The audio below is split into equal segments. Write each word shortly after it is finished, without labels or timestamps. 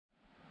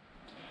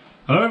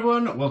Hello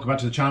everyone, welcome back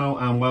to the channel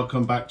and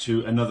welcome back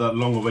to another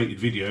long-awaited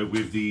video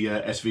with the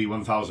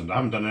SV1000. I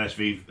haven't done an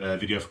SV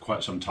video for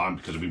quite some time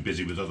because I've been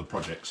busy with other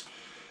projects,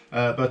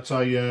 but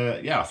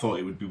I thought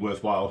it would be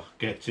worthwhile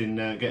getting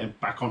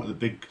back onto the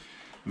big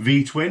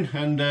V-twin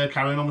and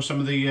carrying on with some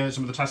of the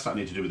tasks that I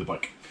need to do with the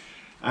bike.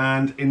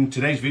 And in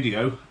today's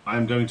video,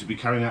 I'm going to be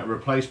carrying out a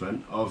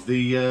replacement of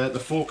the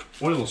fork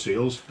oil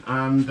seals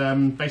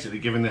and basically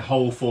giving the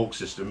whole fork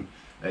system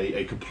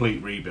a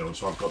complete rebuild.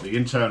 So I've got the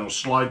internal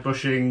slide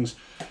bushings,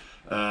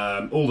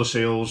 all the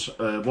seals,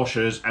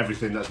 washers,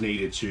 everything that's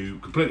needed to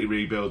completely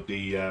rebuild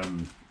the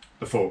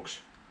forks.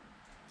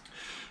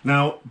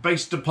 Now,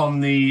 based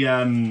upon the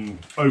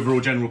overall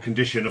general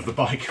condition of the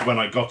bike when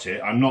I got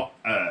it, I'm not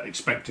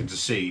expecting to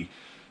see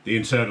the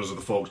internals of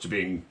the forks to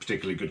be in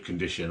particularly good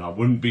condition. I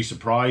wouldn't be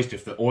surprised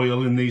if the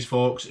oil in these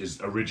forks is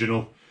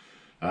original.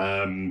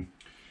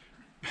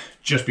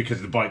 Just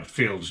because the bike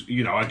feels,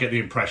 you know, I get the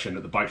impression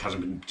that the bike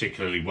hasn't been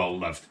particularly well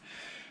loved.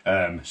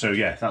 So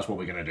yeah, that's what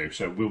we're going to do.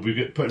 So we'll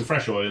be putting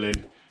fresh oil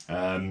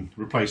in,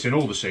 replacing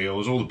all the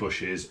seals, all the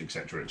bushes,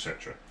 etc,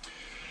 etc.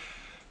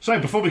 So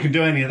before we can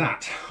do any of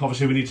that,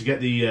 obviously we need to get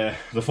the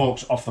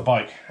forks off the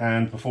bike,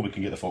 and before we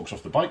can get the forks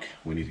off the bike,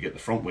 we need to get the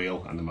front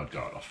wheel and the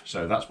mudguard off.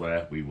 So that's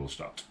where we will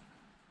start.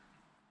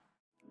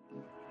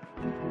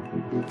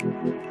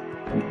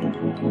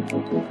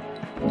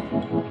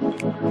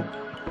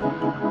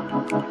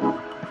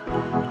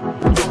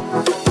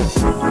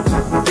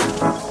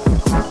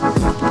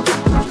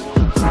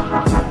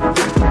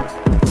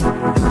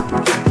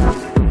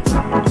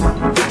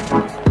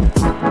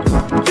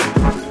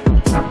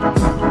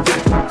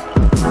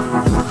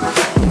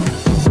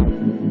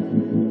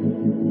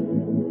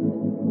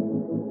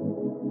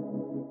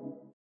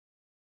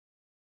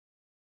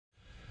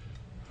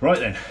 Right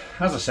then,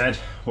 as I said,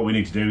 what we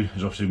need to do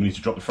is obviously we need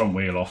to drop the front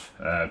wheel off,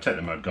 take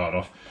the mudguard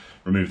off,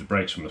 remove the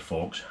brakes from the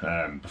forks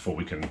before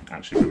we can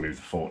actually remove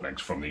the fork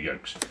legs from the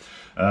yokes.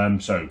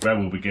 So where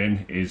we'll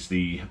begin is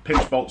the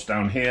pinch bolts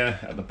down here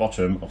at the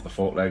bottom of the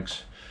fork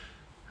legs.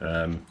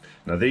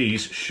 Now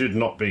these should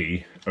not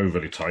be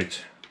overly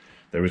tight.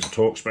 There is a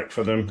torque spec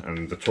for them,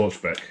 and the torque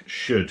spec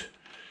should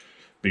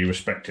be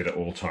respected at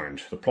all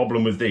times. The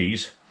problem with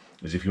these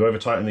is if you over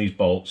tighten these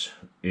bolts,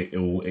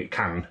 it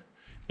can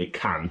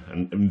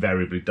and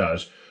invariably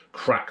does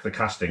crack the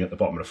casting at the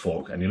bottom of the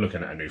fork, and you're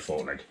looking at a new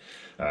fork leg.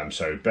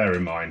 So bear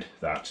in mind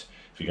that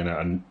if you're going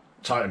to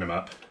tighten them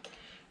up,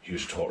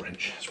 use a torque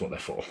wrench. That's what they're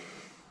for.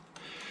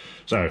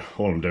 So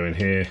all I'm doing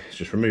here is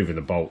just removing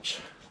the bolts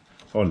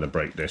on the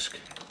brake disc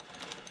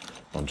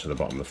onto the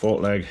bottom of the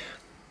fork leg.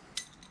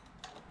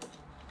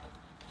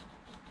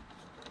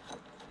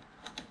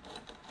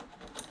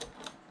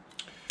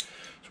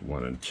 So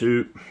 1 and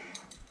 2,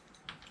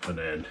 and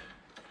then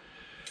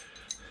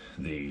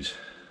these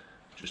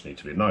just need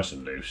to be nice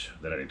and loose.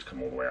 They don't need to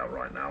come all the way out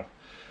right now.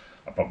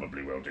 I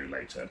probably will do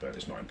later, but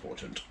it's not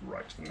important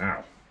right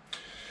now.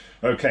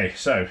 Okay,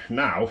 so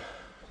now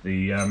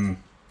the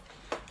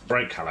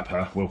brake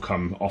caliper will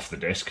come off the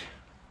disc,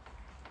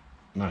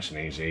 nice and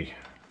easy,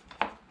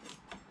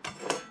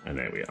 and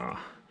there we are,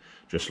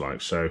 just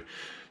like so.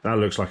 That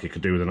looks like it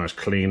could do with a nice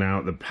clean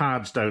out. The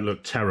pads don't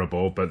look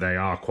terrible, but they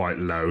are quite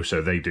low,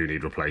 so they do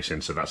need replacing.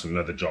 So that's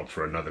another job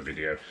for another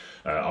video.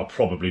 I'll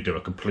probably do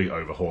a complete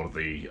overhaul of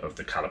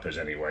the calipers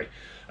anyway,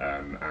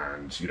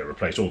 and you know,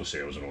 replace all the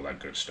seals and all that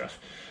good stuff.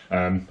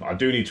 I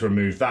do need to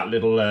remove that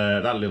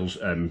little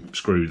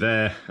screw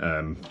there,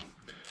 and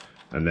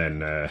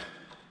then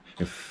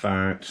in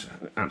fact,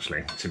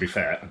 actually, to be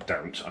fair, I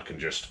don't. I can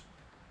just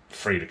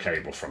free the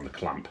cable from the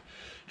clamp,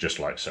 just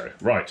like so.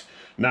 Right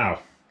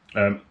now.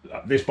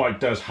 This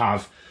bike does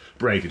have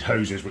braided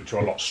hoses which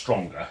are a lot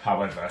stronger.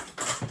 However,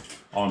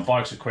 on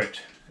bikes equipped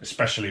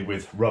especially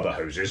with rubber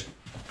hoses,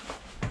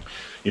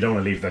 you don't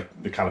want to leave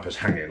the calipers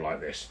hanging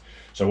like this.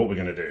 So what we're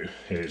going to do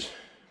is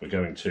we're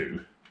going to,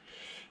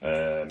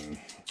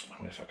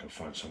 if I can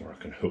find somewhere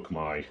I can hook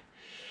my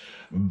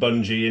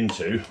bungee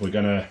into, we're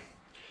going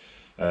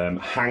to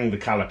hang the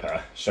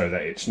caliper so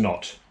that it's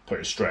not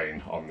putting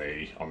strain on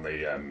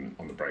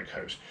the brake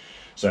hose.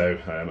 So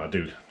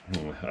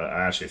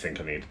I actually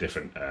think I need a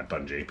different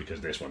bungee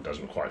because this one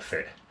doesn't quite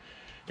fit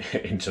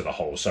into the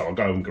hole. So I'll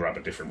go and grab a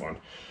different one.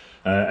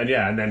 And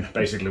yeah, and then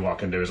basically what I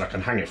can do is I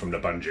can hang it from the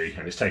bungee,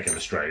 and it's taking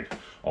the strain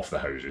off the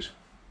hoses.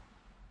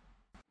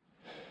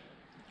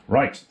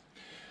 Right,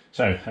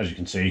 so as you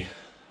can see,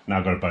 now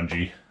I've got a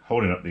bungee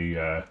holding up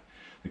the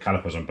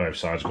calipers on both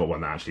sides. I've got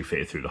one that actually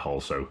fitted through the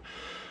hole, so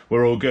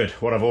we're all good.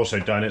 What I've also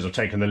done is I've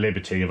taken the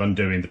liberty of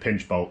undoing the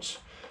pinch bolts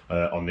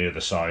on the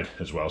other side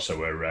as well, so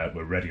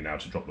we're ready now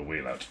to drop the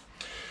wheel out.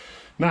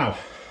 Now,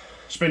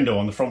 spindle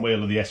on the front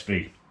wheel of the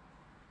SV.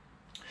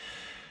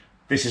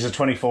 This is a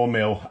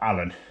 24mm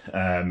Allen.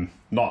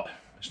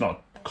 It's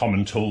not a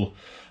common tool.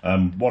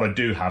 What I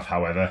do have,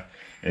 however,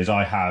 is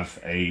I have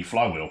a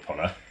flywheel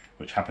puller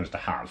which happens to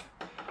have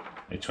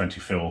a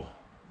 20mm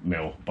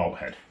bolt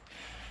head.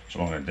 So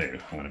what I'm going to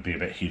do, I'm going to be a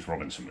bit Heath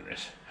Robinson with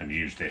this and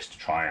use this to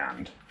try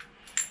and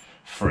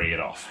free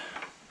it off.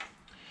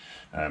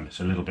 It's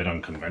a little bit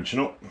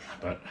unconventional,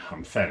 but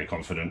I'm fairly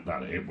confident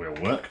that it will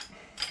work.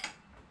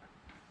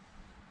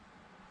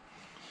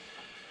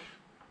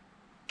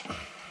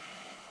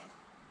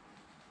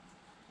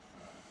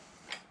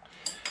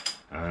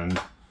 And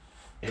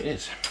it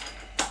is.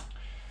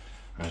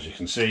 As you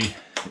can see,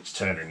 it's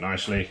turning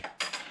nicely.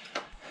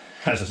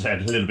 As I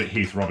said, a little bit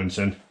Heath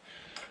Robinson,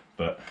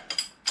 but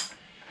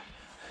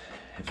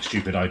if a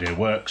stupid idea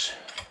works,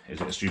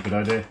 is it a stupid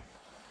idea?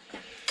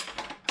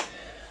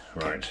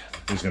 Right,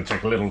 this is going to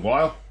take a little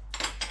while,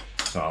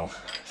 so I'll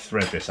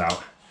thread this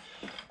out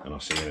and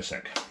I'll see you in a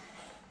sec.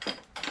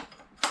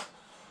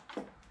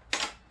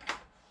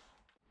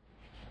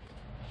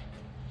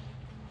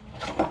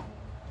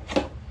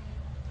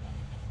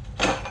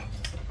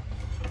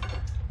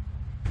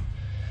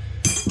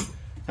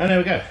 And there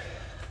we go,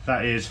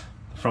 that is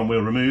front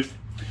wheel removed.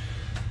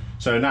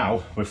 So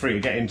now we're free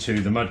to get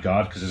into the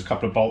mudguard, because there's a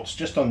couple of bolts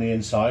just on the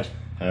inside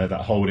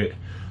that hold it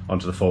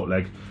onto the fork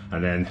leg,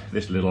 and then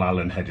this little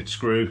Allen headed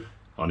screw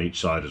on each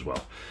side as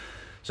well.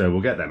 So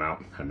we'll get them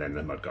out and then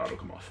the mudguard will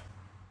come off.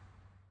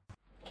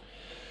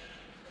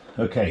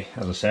 Okay,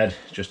 as I said,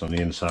 just on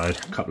the inside,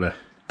 a couple of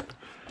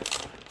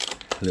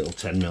little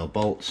 10mm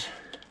bolts.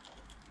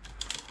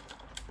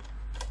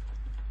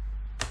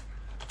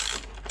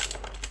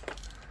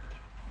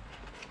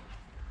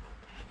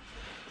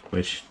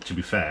 Which, to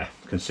be fair,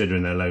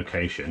 considering their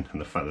location and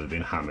the fact that they've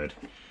been hammered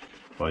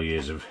by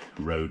years of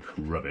road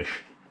rubbish,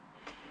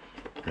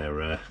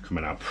 they're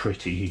coming out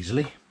pretty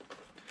easily.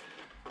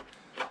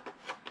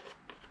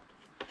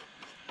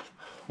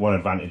 One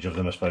advantage of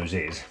them, I suppose,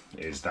 is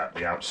that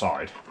the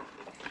outside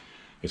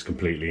is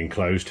completely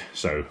enclosed,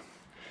 so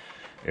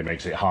it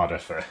makes it harder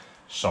for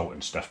salt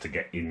and stuff to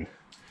get in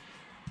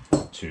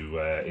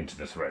into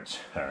the threads.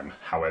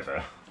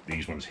 However,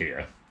 these ones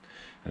here,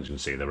 as you can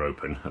see, they're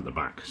open at the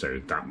back, so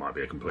that might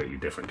be a completely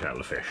different kettle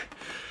of fish.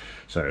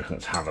 So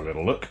let's have a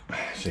little look,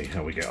 see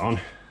how we get on.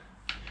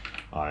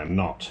 I am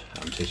not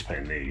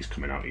anticipating these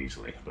coming out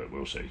easily, but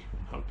we'll see.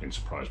 I've been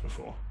surprised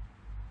before.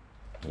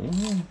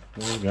 Oh,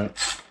 there we go.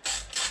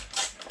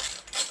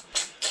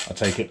 I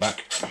take it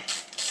back.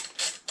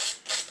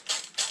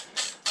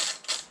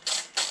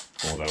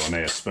 Although I may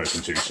have spoken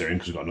too soon,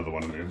 because we've got another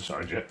one on the other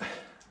side yet.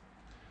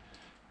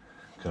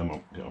 Come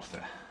on, get off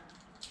there.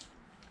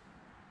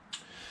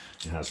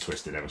 It has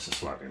twisted ever so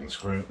slightly in the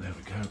screw. There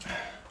we go.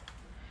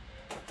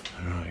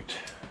 Right.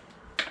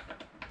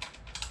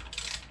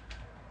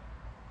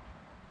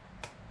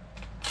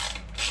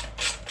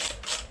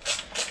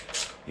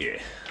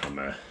 Yeah,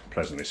 I'm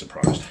pleasantly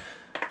surprised.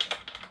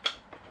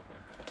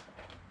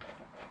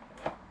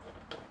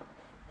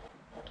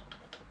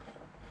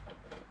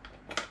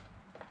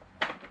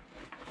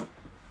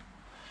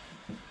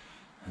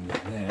 And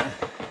there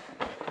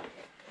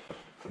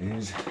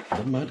is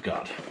the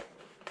mudguard.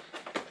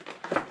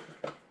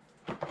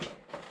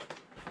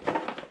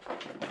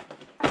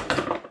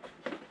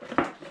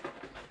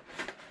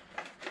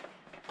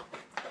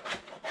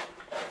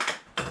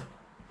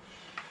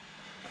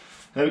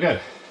 There we go.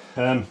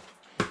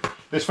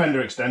 This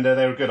fender extender,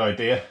 they're a good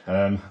idea.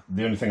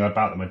 The only thing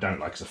about them I don't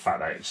like is the fact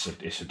that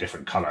it's a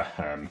different colour.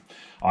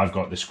 I've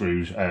got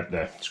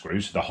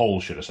the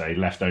holes, should I say,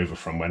 left over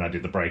from when I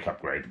did the brake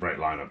upgrade, the brake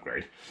line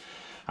upgrade.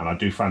 And I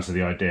do fancy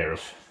the idea of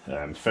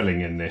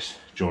filling in this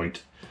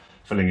joint,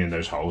 filling in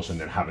those holes, and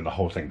then having the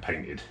whole thing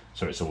painted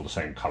so it's all the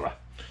same colour.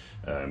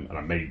 And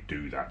I may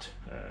do that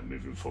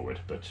moving forward,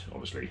 but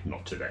obviously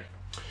not today.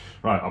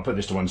 Right, I'll put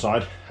this to one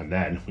side, and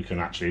then we can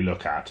actually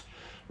look at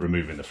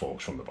removing the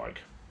forks from the bike.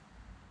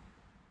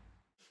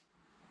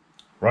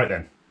 Right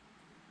then,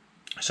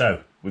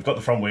 so we've got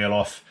the front wheel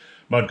off,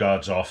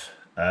 mudguards off,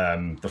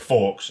 the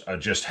forks are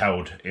just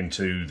held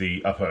into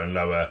the upper and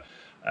lower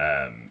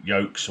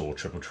yokes or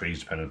triple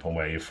trees, depending upon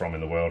where you're from in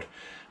the world.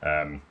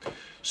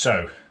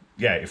 So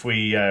yeah, if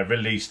we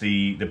release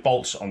the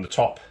bolts on the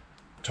top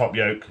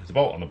yoke, the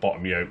bolt on the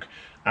bottom yoke,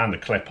 and the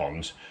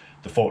clip-ons,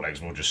 the fork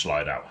legs will just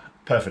slide out.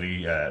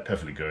 Perfectly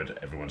good,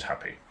 everyone's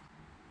happy.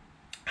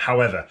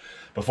 However,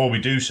 before we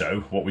do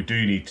so, what we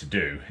do need to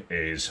do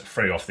is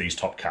free off these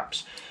top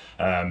caps.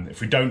 If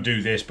we don't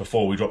do this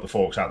before we drop the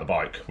forks out the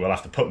bike, we'll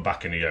have to put them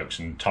back in the yokes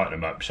and tighten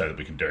them up so that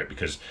we can do it,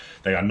 because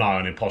they are nigh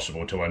on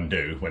impossible to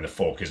undo when the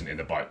fork isn't in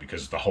the bike,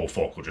 because the whole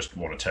fork will just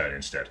want to turn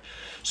instead.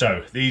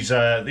 So these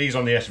on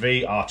the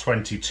SV are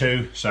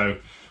 22, so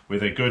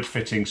with a good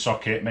fitting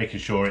socket, making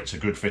sure it's a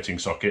good fitting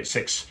socket,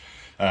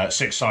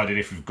 six-sided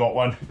if you've got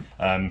one,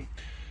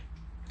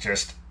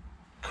 just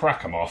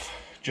crack them off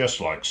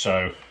just like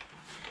so,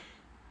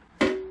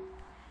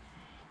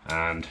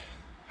 and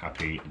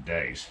happy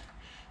days.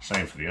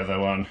 Same for the other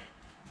one.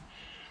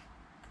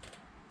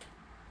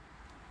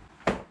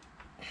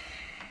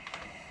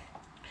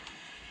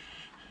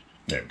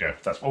 There we go,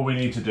 that's all we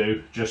need to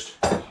do, just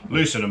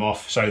loosen them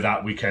off so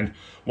that we can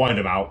wind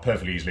them out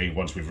perfectly easily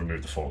once we've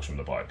removed the forks from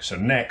the bike. So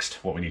next,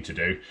 what we need to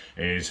do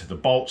is the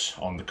bolts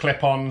on the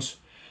clip-ons,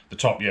 the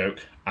top yoke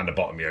and the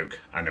bottom yoke,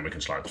 and then we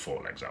can slide the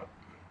fork legs out.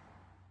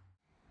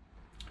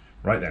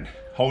 Right then,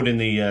 holding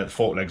the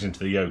fork legs into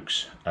the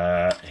yokes,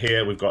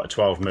 here we've got a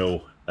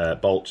 12mm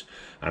bolt,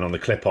 and on the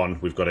clip-on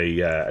we've got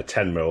a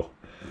 10mm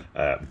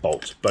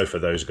bolt. Both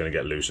of those are going to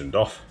get loosened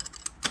off.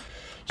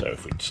 So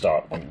if we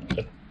start on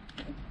the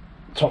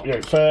top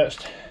yoke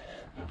first,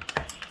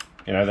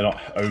 you know, they're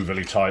not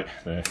overly tight,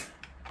 they're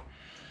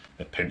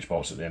pinch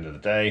bolts at the end of the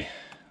day.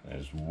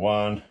 There's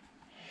one.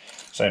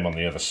 Same on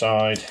the other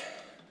side.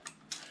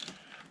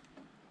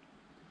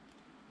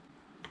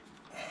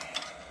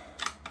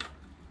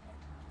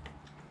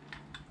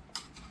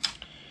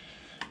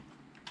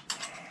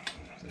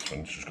 This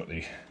one's just got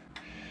the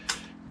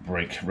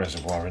brake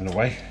reservoir in the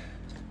way.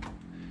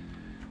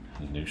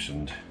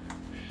 Loosened.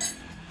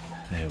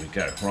 There we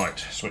go. Right,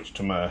 switch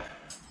to my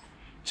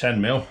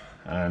 10mm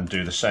and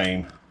do the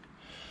same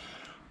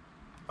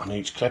on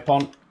each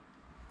clip-on.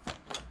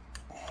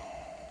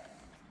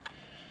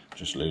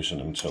 Just loosen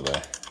them until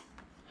they're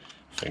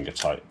finger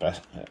tight,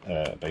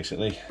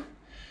 basically.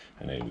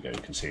 And there we go, you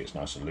can see it's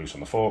nice and loose on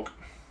the fork.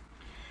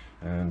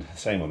 And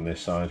same on this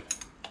side.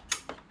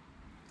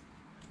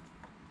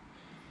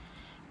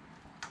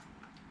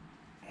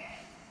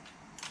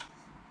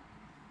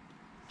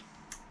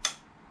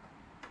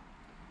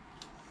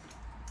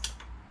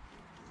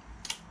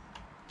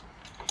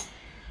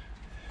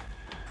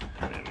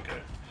 And there we go.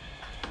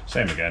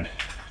 Same again,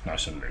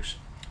 nice and loose.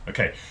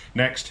 Okay,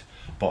 next,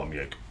 bottom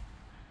yoke.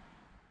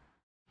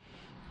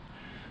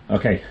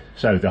 Okay,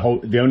 so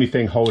the only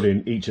thing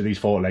holding each of these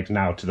fork legs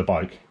now to the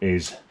bike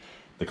is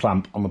the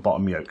clamp on the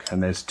bottom yoke,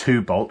 and there's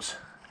 2 bolts.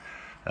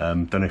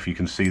 Don't know if you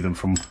can see them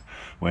from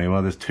where you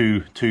are. There's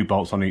two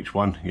bolts on each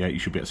one. Yeah, you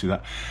should be able to see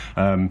that.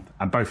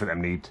 And both of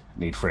them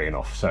need freeing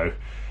off. So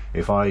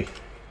if I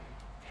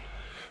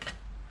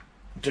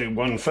do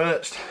one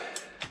first,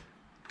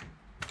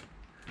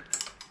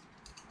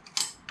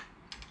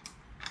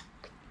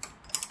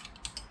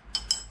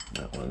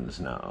 that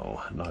one's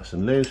now nice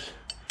and loose.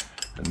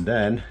 And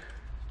then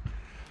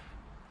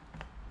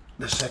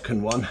the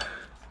second one,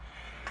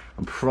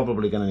 I'm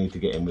probably going to need to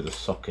get in with a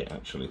socket,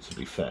 actually, to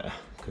be fair,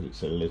 because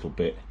it's a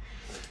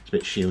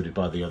bit shielded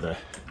by the other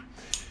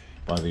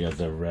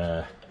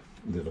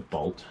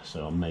bolt.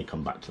 So I may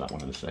come back to that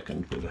one in a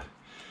second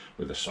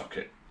with a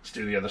socket. Let's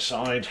do the other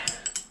side.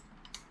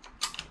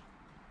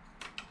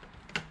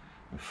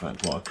 In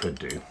fact, what I could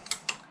do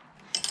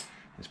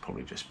is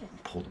probably just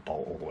pull the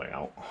bolt all the way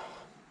out,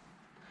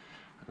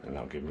 and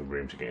that'll give me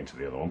room to get into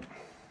the other one.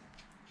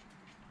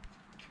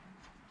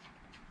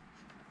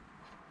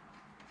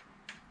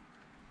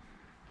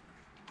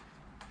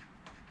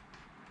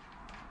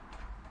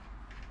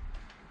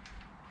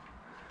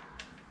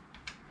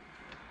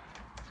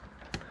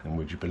 And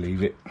would you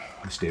believe it,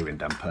 the steering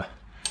damper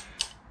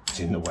is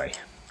in the way.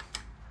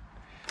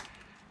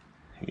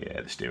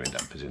 Yeah, the steering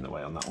damper's in the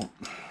way on that one.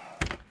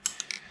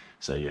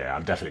 So yeah,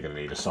 I'm definitely going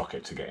to need a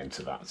socket to get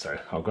into that. So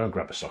I'll go and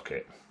grab a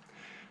socket,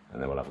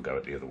 and then we'll have a go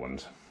at the other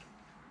ones.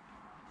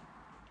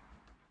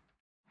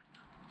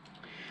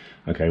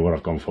 Okay, what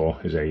I've gone for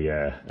is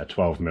a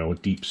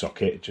 12mm deep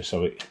socket, just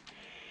so it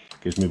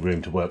gives me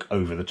room to work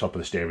over the top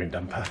of the steering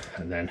damper.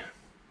 And then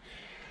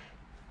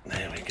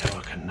there we go,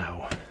 I can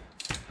now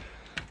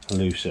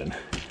loosen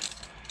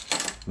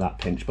that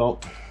pinch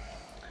bolt,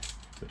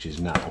 which is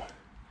now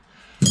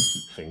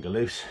finger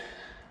loose,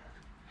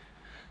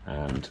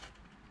 and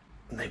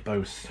they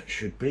both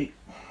should be.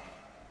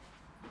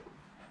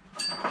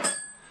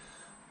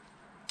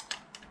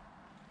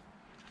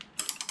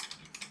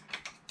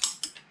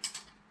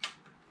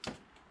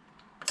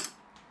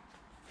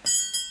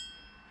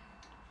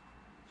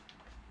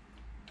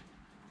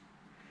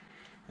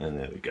 And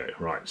there we go.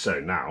 Right, so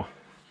now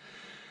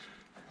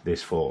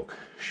this fork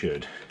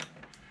should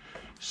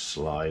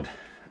slide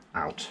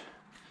out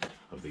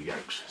of the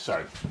yokes.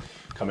 So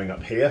coming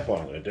up here,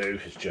 what I'm going to do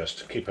is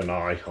just keep an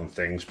eye on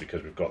things,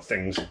 because we've got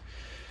things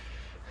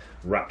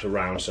wrapped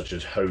around such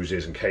as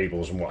hoses and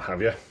cables and what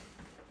have you.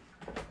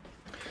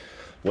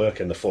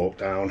 Working the fork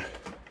down,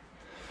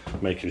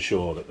 making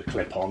sure that the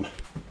clip-on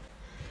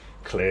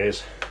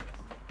clears.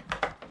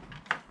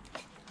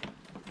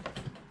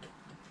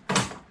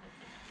 Okay,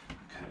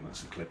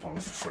 that's the clip-on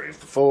for free of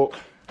the fork.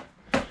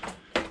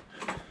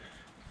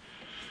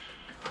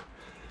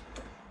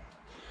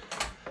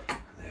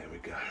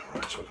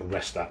 So I can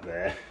rest that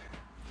there.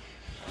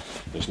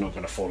 It's not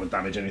going to fall and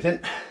damage anything.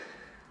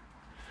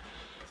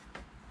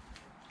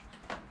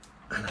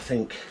 And I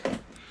think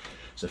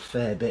there's a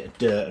fair bit of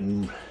dirt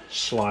and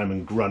slime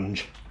and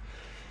grunge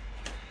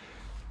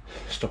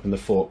stopping the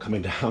fork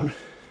coming down.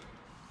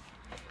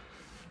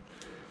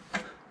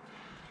 And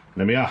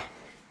there we are.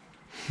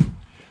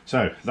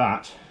 So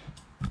that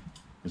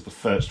is the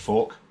first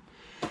fork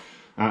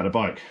out of the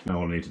bike.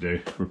 Now all I need to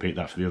do, repeat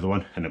that for the other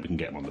one, and then we can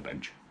get them on the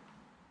bench.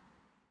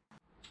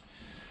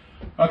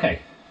 Okay,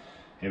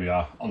 here we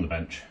are on the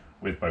bench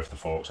with both the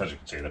forks. As you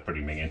can see, they're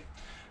pretty minging,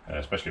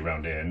 especially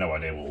around here. No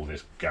idea what all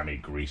this gammy,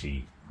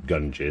 greasy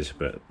gunge is,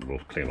 but we'll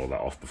clean all that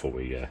off before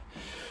we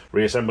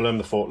reassemble them.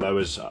 The fork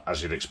lowers,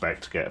 as you'd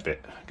expect, get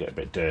a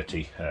bit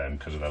dirty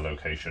because of their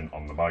location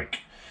on the bike.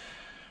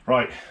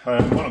 Right,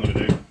 what I'm going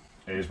to do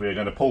is we're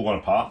going to pull one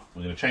apart.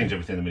 We're going to change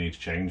everything that we need to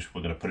change.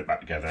 We're going to put it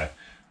back together,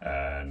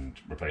 and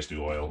replace the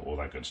oil, all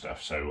that good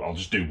stuff. So I'll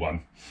just do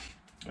one.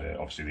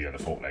 Obviously the other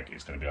fork leg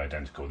is going to be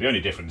identical. The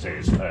only difference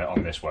is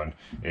on this one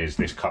is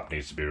this cup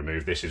needs to be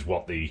removed. This is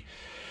what the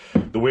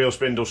wheel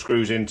spindle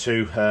screws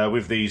into.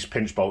 With these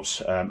pinch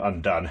bolts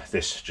undone,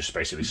 this just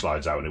basically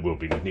slides out, and it will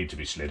need to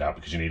be slid out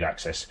because you need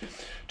access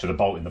to the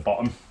bolt in the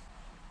bottom.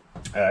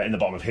 In the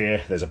bottom of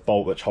here, there's a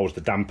bolt that holds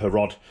the damper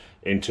rod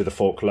into the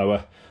fork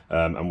lower,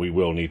 and we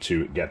will need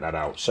to get that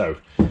out. So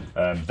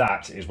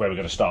that is where we're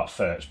going to start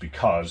first,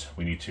 because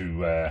we need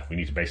to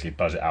basically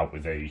buzz it out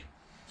with a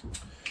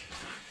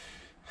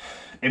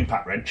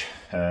impact wrench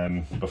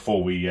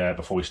before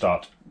we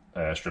start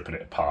stripping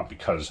it apart.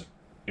 Because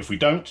if we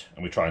don't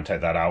and we try and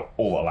take that out,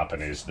 all that'll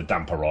happen is the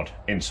damper rod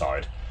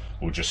inside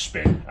will just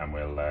spin, and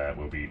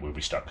we'll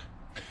be stuck.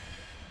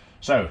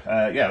 So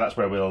yeah, that's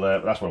where we'll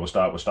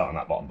start. We'll start on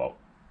that bottom bolt.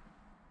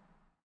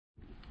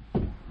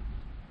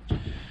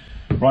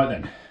 Right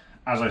then,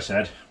 as I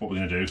said, what we're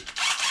going to do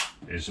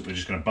is we're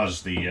just going to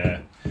buzz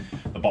the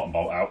bottom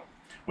bolt out.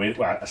 Well,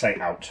 I say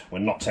out. We're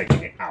not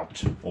taking it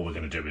out. All we're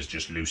going to do is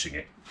just loosen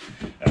it.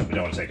 We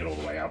don't want to take it all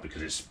the way out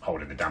because it's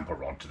holding the damper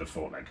rod to the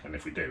fork leg, and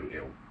if we do,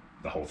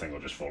 the whole thing will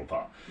just fall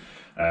apart.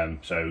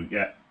 So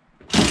yeah.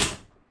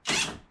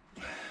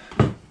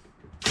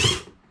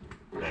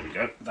 There we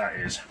go. That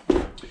is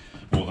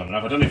more than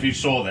enough. I don't know if you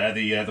saw there,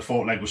 the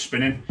fork leg was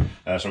spinning,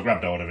 so I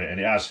grabbed hold of it and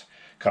it has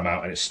come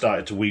out and it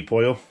started to weep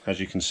oil, as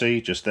you can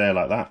see, just there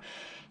like that.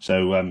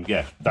 So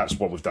yeah, that's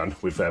what we've done.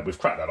 We've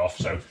cracked that off.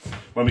 So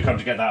when we come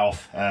to get that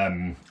off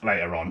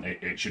later on,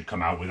 it should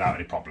come out without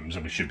any problems,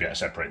 and we should be able to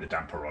separate the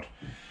damper rod.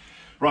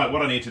 Right,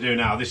 what I need to do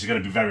now, this is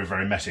going to be very,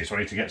 very messy, so I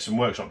need to get some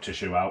workshop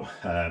tissue out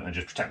and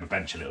just protect my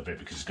bench a little bit,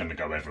 because it's going to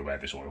go everywhere,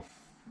 this oil.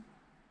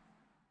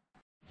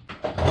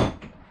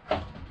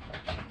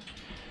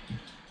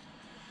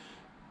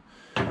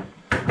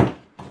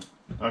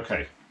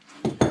 Okay,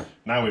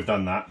 now we've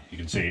done that, you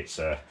can see it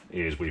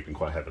is weeping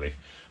quite heavily.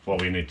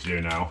 What we need to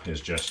do now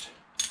is just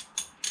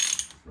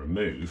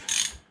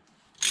remove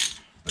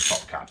the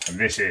top cap, and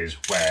this is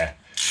where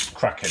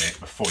cracking it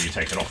before you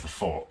take it off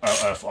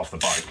the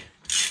bike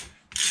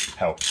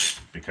helps,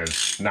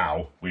 because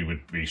now we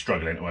would be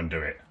struggling to undo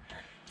it,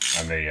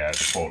 and the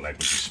fork leg would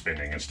be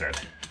spinning instead.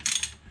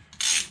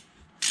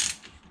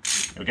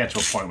 It'll get to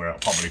a point where it'll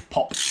probably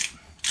pop,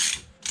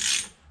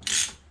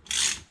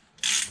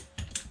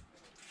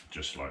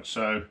 just like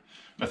so.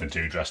 Nothing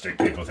too drastic.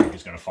 People think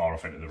it's going to fire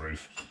off into the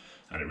roof,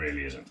 and it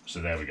really isn't.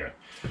 So there we go.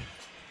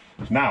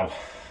 Now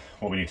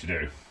what we need to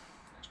do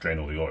is drain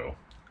all the oil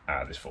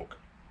out of this fork.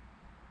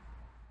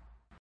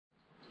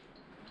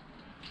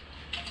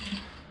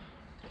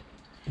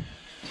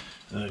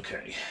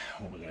 Okay,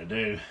 what we're going to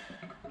do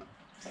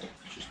is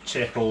just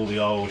tip all the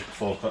old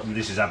fork up.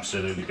 This is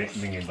absolutely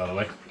minging, by the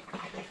way.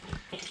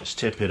 Just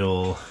tip it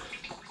all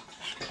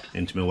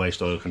into my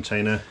waste oil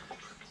container.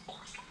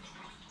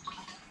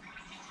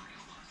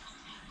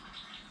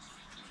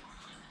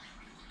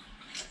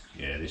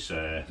 Yeah,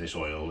 this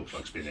oil looks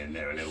like it's been in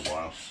there a little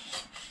while.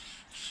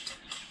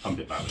 Pump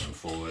it backwards and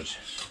forwards,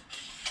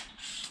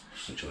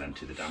 which will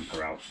empty the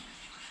damper out.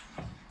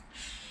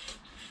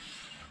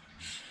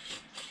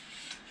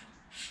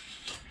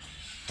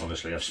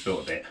 Obviously I've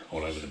spilt a bit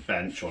all over the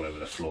bench, all over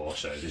the floor,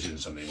 so this isn't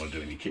something you want to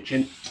do in your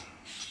kitchen.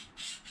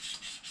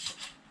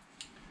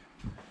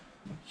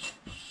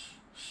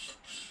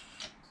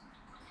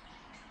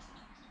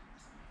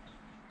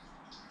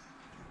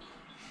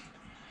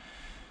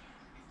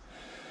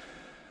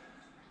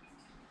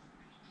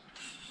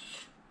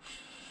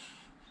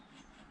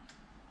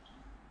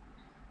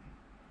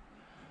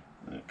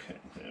 Okay,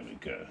 there we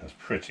go. That's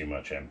pretty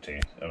much empty,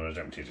 or as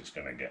empty as it's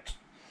going to get.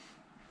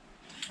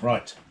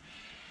 Right.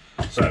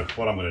 So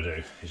what I'm going to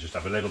do is just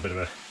have a little bit of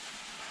a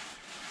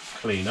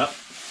clean up,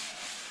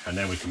 and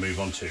then we can move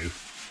on to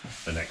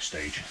the next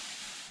stage.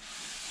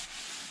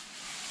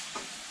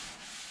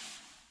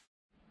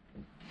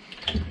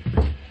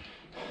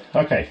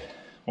 Okay,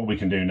 what we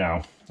can do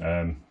now,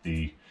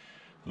 the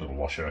little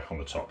washer on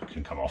the top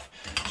can come off.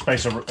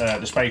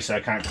 The spacer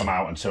can't come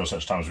out until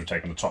such time as we've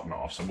taken the top nut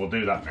off, so we'll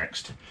do that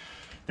next.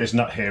 This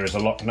nut here is a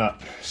lock nut,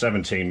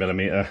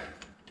 17mm.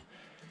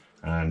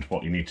 And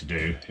what you need to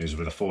do is,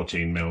 with a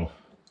 14mm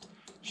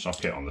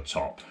socket on the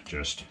top,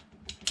 just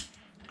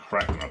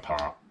crack them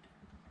apart,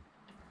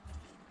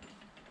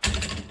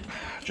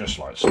 just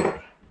like so.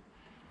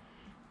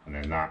 And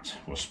then that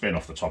will spin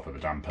off the top of the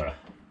damper.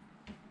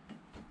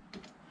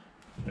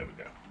 There we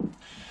go.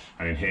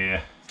 And in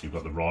here, you've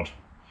got the rod,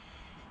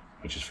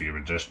 which is for your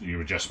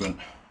adjustment,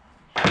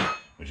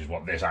 which is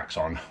what this acts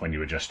on when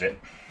you adjust it.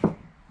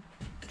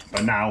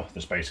 But now the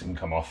spacer can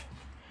come off.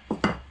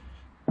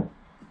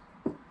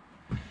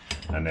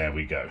 And there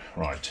we go.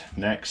 Right,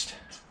 next,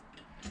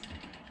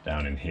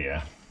 down in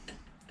here,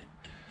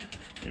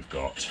 we've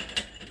got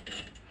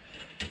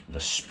the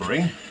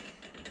spring.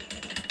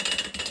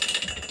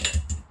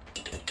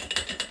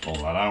 Pull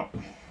that out,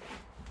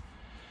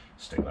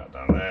 stick that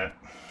down there.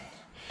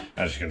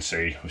 As you can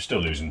see, we're still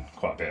losing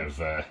quite a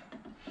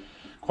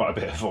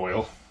bit of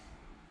oil.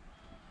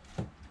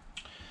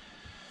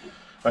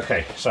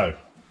 Okay, so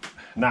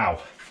now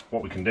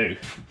what we can do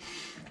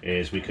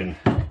is we can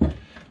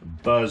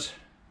buzz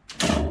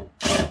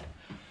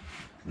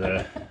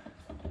the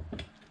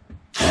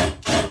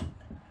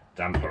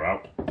damper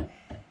out.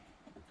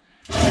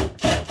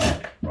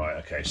 Right,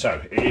 okay,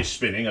 so it is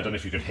spinning. I don't know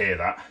if you could hear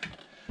that.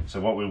 So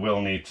what we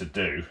will need to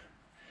do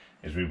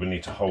is we will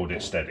need to hold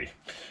it steady.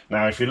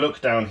 Now if you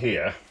look down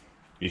here,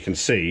 you can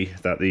see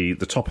that the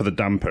top of the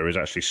damper is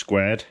actually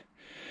squared.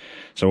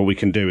 So what we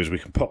can do is we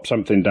can pop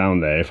something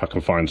down there, if I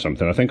can find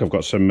something. I think I've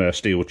got some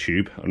steel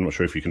tube. I'm not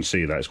sure if you can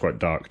see that, it's quite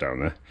dark down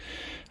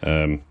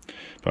there.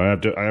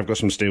 But I have got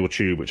some steel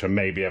tube which I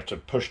may be able to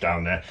push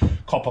down there.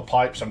 Copper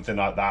pipe, something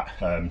like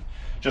that,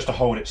 just to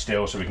hold it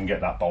still so we can get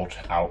that bolt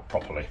out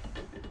properly.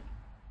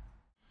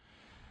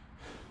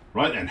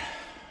 Right then,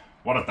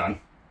 what I've done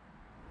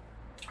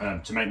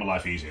to make my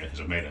life easier is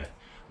I've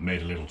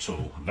made a little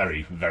tool, a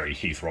very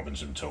Heath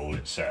Robinson tool.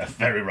 It's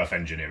very rough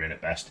engineering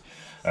at best,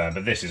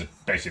 but this is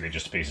basically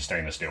just a piece of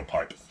stainless steel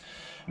pipe.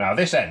 Now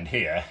this end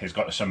here has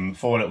got some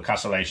 4 little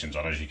castellations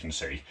on, as you can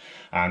see,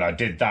 and I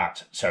did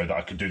that so that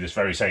I could do this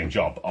very same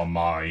job on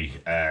my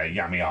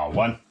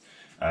Yami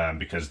R1,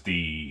 because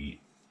the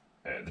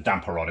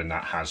damper rod in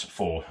that has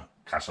 4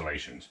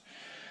 castellations.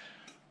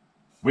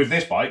 With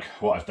this bike,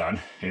 what I've done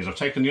is I've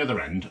taken the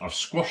other end, I've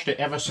squashed it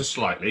ever so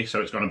slightly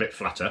so it's gone a bit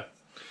flatter,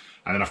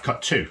 and then I've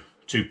cut two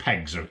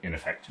pegs in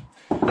effect.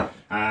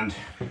 And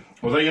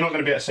although you're not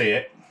going to be able to see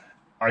it,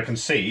 I can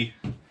see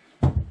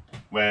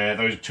where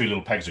those 2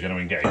 little pegs are going to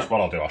engage. What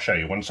I'll do, I'll show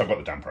you. Once I've got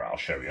the damper out, I'll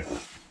show you.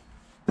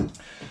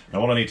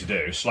 Now what I need to do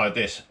is slide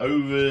this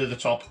over the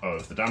top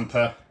of the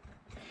damper.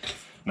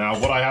 Now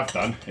what I have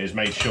done is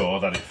made sure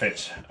that it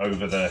fits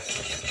over the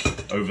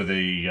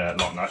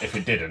lock nut. If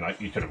it didn't,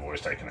 you could have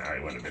always taken it out.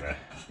 It wouldn't have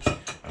been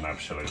an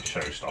absolute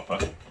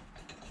showstopper.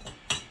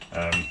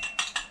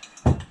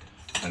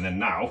 And then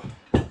now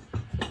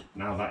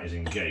that is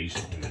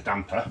engaged in the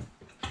damper,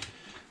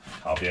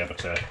 I'll be able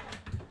to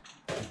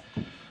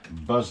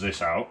buzz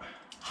this out.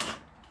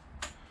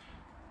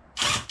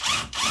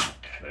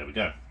 There we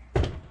go.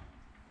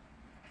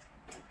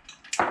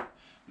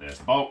 There's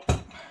the bolt.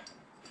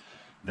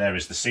 There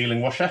is the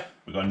sealing washer.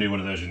 We've got a new one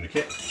of those in the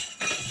kit.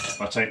 If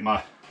I take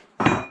my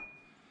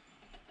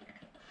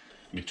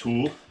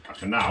tool, I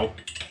can now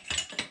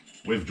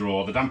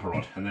withdraw the damper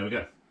rod, and there we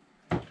go.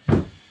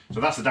 So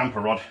that's the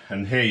damper rod,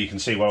 and here you can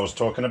see what I was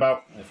talking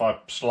about. If I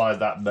slide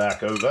that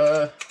back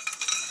over,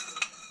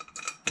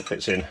 it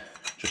fits in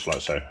just like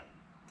so.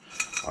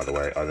 Either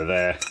way, either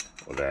there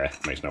or there,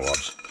 makes no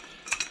odds.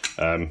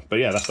 But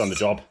yeah, that's done the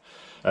job.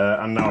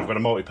 And now I've got a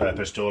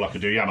multi-purpose tool. I can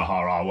do Yamaha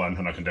R1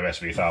 and I can do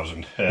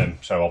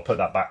SV1000. So I'll put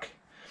that back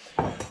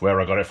where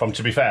I got it from.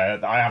 To be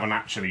fair, I haven't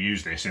actually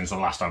used this since the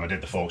last time I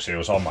did the fork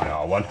seals on my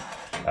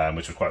R1,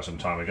 which was quite some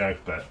time ago.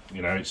 But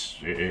you know,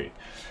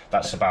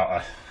 that's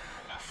about a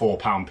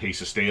 £4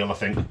 piece of steel, I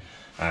think,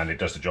 and it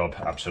does the job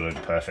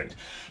absolutely perfect.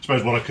 I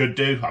suppose what I could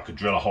do, I could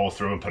drill a hole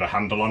through and put a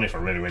handle on if I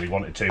really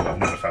wanted to, but I've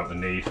never felt the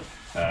need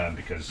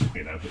because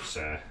you know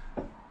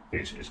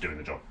it's doing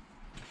the job.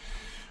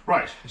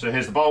 Right, so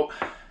here's the bolt,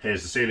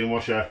 here's the sealing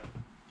washer,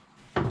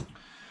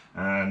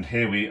 and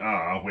here we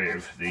are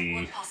with the...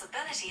 One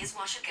possibility is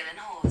washer, gill and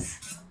hose.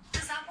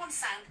 Does that one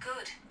sound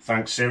good?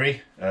 Thanks,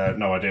 Siri.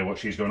 No idea what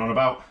she's going on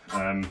about.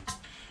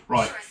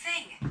 Right. Sure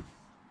thing.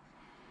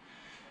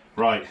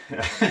 Right.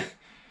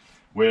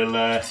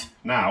 We'll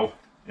now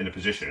in a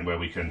position where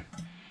we can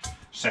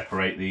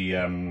separate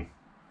the...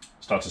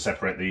 start to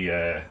separate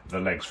the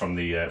legs from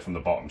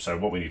the bottom. So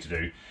what we need to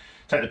do,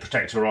 take the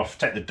protector off,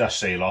 take the dust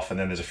seal off, and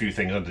then there's a few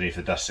things underneath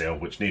the dust seal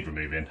which need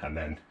removing, and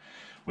then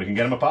we can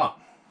get them apart.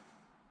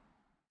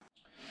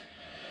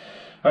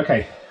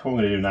 Okay, what I'm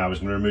going to do now is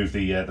I'm going to remove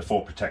the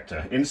fork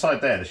protector.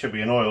 Inside there should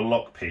be an oil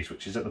lock piece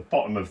which is at the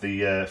bottom of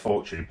the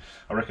fork tube.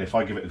 I reckon if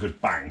I give it a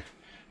good bang,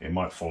 it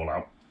might fall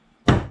out.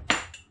 Oh,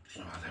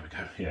 there we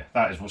go. Yeah,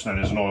 that is what's known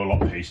as an oil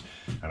lock piece,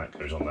 and that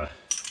goes on there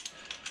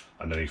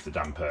underneath the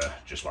damper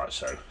just like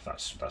so.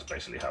 That's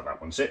basically how that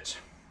one sits.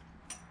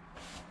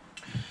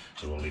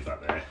 So we'll leave that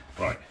there.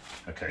 Right,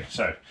 okay,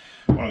 so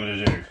what I'm going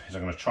to do is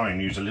I'm going to try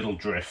and use a little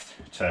drift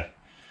to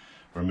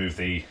remove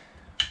the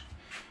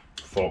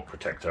fork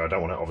protector. I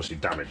don't want to obviously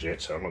damage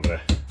it, so I'm not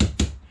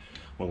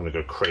going to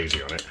go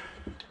crazy on it.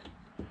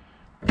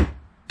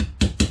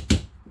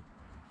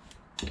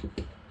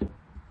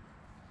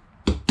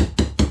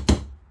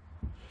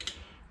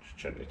 Just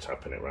gently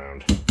tapping it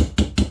around.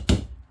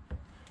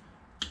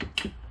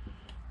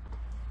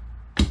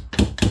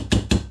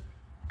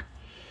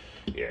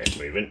 Yeah, it's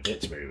moving,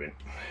 it's moving.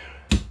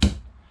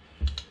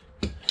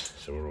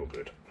 So we're all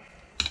good.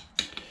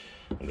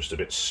 I'm just a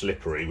bit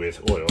slippery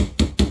with oil.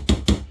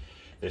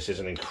 This is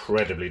an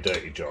incredibly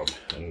dirty job,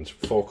 and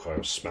fork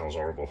oil smells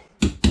horrible.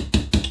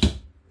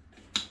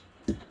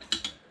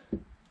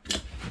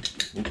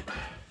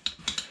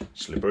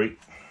 Slippery.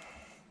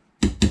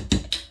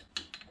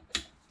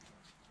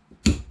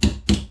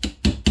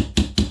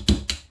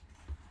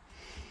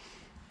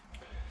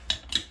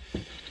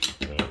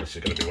 This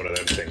is going to be one of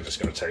those things that's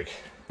going to take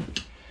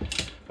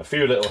a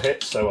few little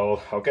hits,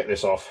 so I'll get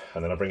this off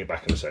and then I'll bring it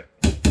back in a sec.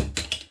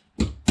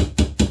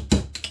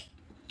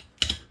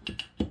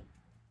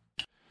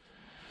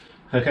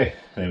 Okay,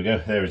 there we go.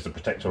 There is the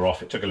protector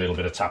off. It took a little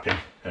bit of tapping.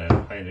 I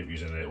ended up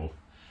using a little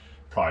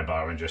pry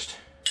bar and just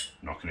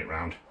knocking it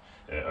round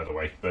other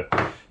way. But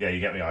yeah, you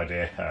get the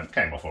idea.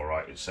 Came off all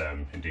right. It's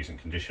in decent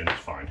condition.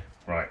 It's fine.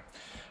 Right.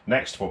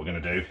 Next, what we're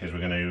going to do is we're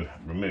going to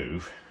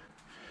remove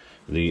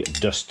the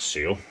dust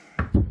seal.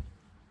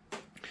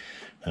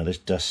 Now this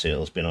dust seal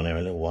has been on here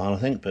a little while, I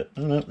think, but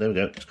oh no, there we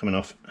go. It's coming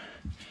off.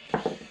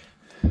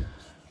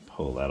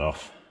 Pull that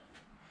off.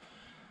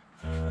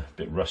 A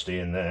bit rusty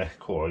in there.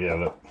 Cool. Yeah,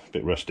 look, a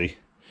bit rusty.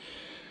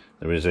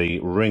 There is a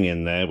ring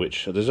in there,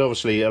 which there's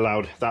obviously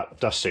allowed, that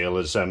dust seal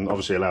has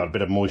obviously allowed a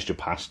bit of moisture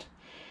past,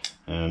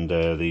 and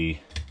the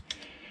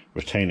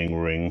retaining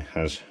ring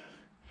has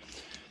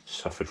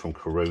suffered from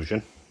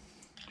corrosion.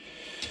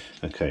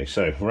 Okay,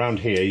 so around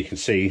here you can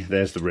see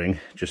there's the ring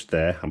just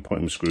there. I'm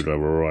pointing the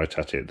screwdriver right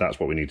at it. That's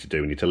what we need to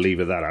do. We need to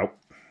lever that out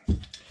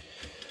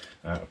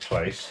of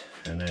place,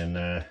 and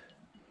then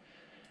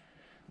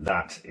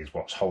that is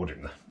what's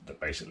holding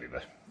basically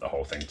the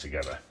whole thing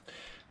together.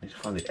 I need to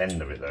find the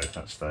end of it though.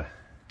 That's the,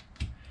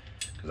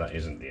 because that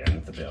isn't the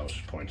end, the bit I was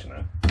just pointing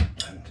at,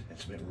 and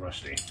it's a bit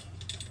rusty.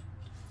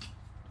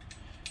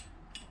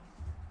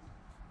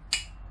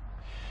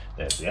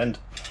 There's the end.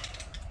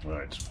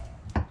 Right.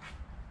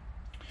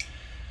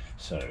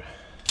 So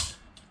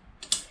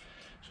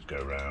just go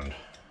around,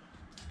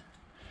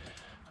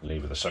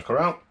 lever the sucker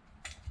out.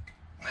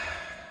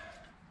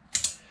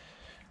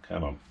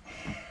 Come on,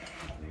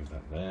 leave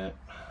that there.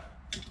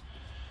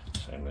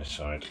 Same this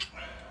side,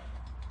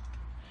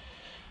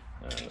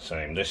 and the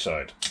same this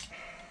side.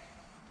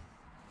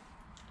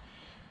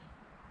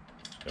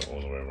 Let's go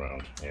all the way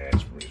around. Yeah,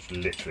 it's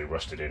literally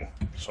rusted in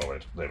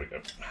solid. There we go.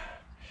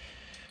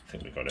 I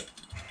think we got it.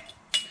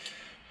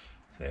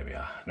 There we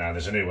are. Now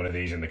there's a new one of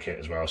these in the kit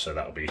as well, so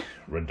that'll be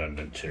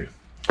redundant too.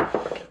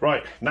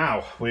 Right,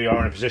 now we are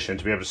in a position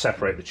to be able to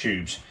separate the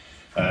tubes,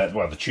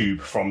 well, the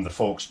tube from the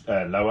forks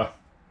lower,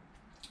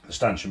 the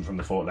stanchion from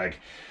the fork leg.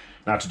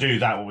 Now to do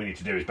that, what we need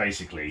to do is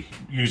basically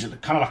use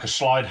it kind of like a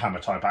slide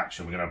hammer type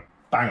action. We're going to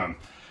bang them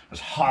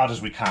as hard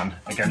as we can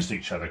against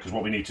each other, because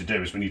what we need to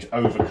do is we need to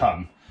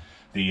overcome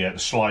the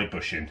slide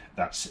bushing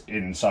that's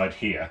inside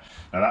here.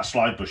 Now that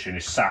slide bushing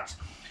is sat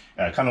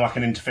kind of like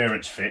an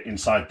interference fit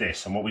inside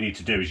this, and what we need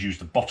to do is use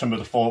the bottom of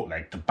the fork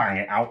leg to bang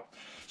it out.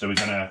 So we're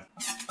going to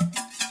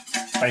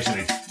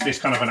basically this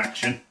kind of an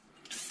action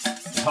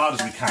as hard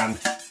as we can,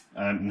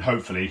 and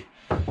hopefully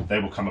they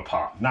will come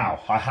apart.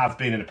 Now I have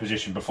been in a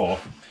position before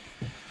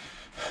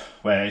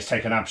where it's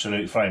taken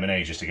absolute flaming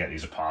ages to get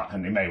these apart,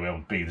 and it may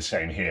well be the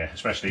same here,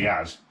 especially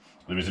as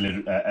there is a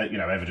little you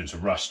know, evidence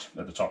of rust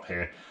at the top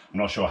here. I'm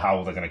not sure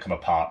how they're going to come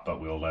apart,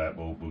 but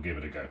we'll give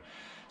it a go.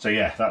 So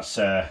yeah, that's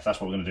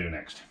what we're going to do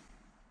next.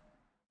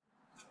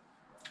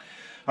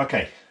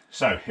 Okay,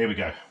 so here we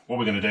go. What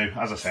we're going to do,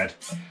 as I said,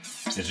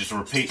 is just a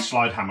repeat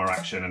slide hammer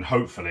action, and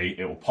hopefully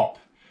it will pop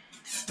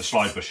the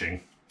slide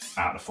bushing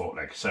out of the fork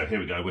leg. So here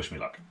we go, wish me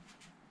luck.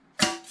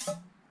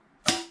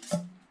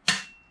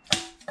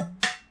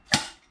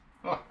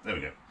 Oh, there we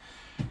go.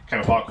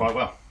 Came apart quite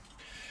well.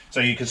 So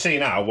you can see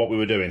now what we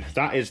were doing.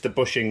 That is the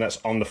bushing that's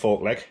on the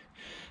fork leg.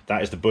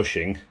 That is the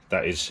bushing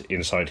that is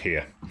inside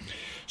here.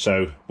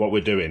 So what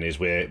we're doing is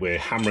we're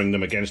hammering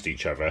them against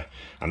each other,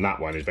 and that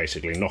one is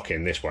basically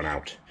knocking this one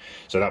out.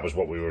 So that was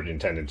what we were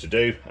intending to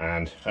do,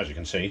 and as you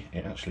can see,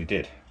 it actually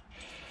did.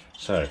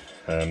 So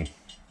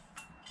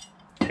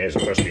here's a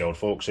crusty old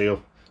fork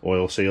seal,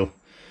 oil seal.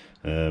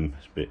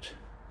 It's a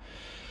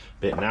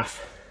bit naff.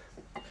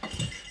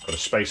 Got a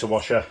spacer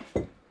washer,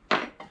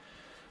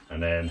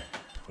 and then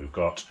we've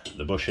got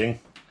the bushing,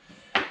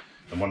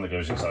 the one that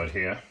goes inside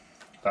here.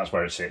 That's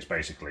where it sits,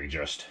 basically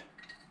just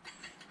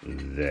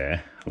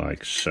there,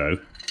 like so.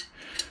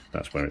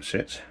 That's where it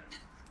sits.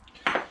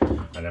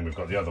 And then we've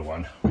got the other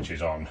one, which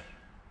is on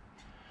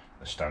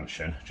the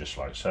stanchion, just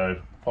like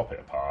so. Pop it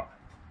apart,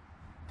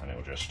 and it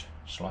will just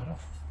slide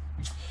off.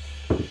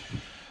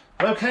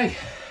 Okay,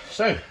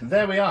 so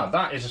there we are.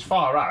 That is as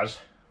far as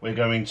we're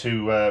going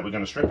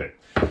to strip it.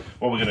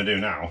 What we're going to do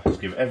now is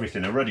give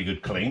everything a really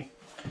good clean,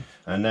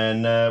 and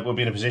then we'll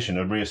be in a position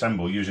to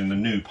reassemble using the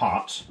new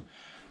parts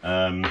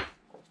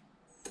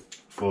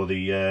for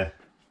the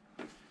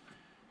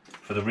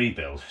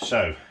rebuild.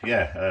 So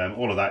yeah,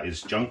 all of that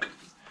is junk.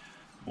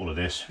 All of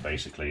this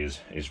basically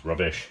is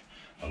rubbish,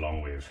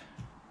 along with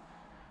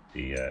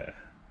the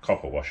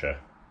copper washer,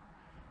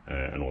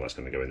 and all that's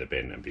going to go in the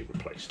bin and be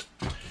replaced.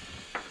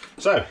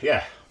 So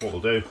yeah, what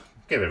we'll do,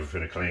 give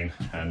everything a clean,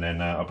 and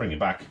then I'll bring you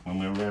back when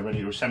we're ready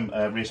to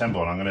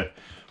reassemble. And I'm going to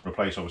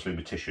replace obviously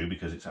with tissue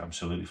because it's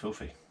absolutely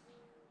filthy.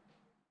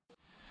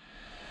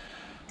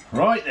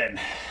 Right then,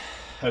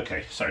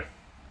 okay, so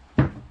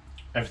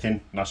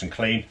everything nice and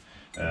clean.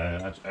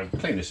 I've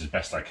cleaned this as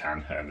best I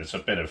can. There's a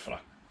bit of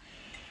like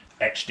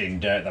etched in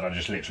dirt that I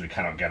just literally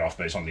cannot get off,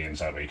 but it's on the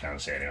inside where you can't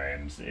see anyway,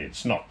 and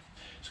it's a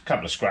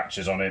couple of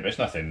scratches on it, but it's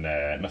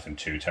nothing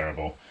too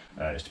terrible.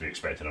 It's to be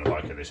expected on a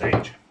bike at this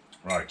age.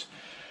 Right,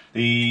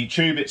 the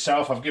tube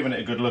itself, I've given it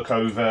a good look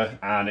over,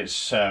 and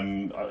it's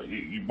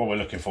what we're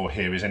looking for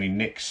here is any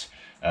nicks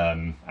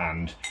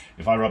and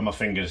if I rub my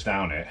fingers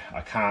down it,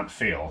 I can't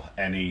feel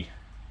any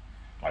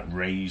like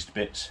raised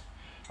bits.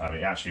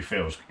 It actually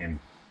feels in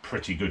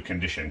pretty good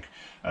condition.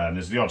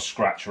 There's the odd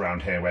scratch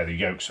around here where the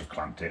yokes have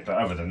clamped it, but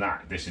other than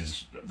that,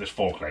 this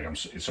fork leg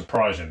is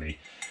surprisingly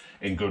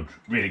in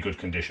really good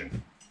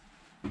condition.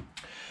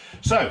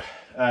 So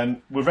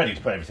we're ready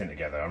to put everything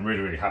together. I'm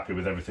really happy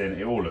with everything.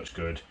 It all looks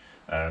good.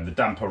 The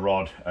damper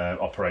rod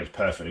operates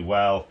perfectly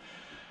well.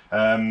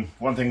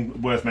 One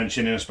thing worth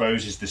mentioning, I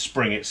suppose, is the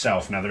spring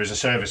itself. Now, there is a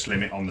service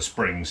limit on the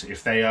springs.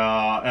 If they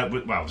are,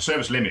 well, the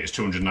service limit is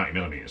 290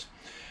 millimeters.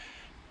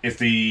 If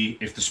the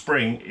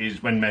spring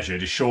is, when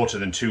measured, is shorter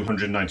than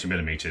 290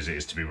 millimeters, it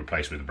is to be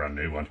replaced with a brand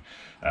new one,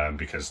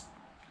 because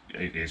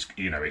it is,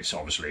 you know, it's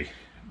obviously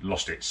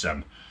lost its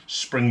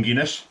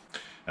springiness,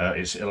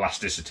 its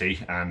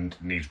elasticity, and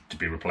needs to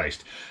be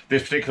replaced.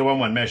 This particular one,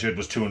 when measured,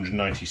 was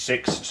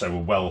 296, so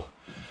we're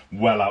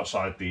well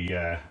outside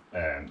the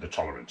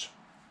tolerance.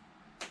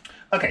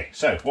 Okay,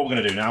 so what we're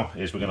going to do now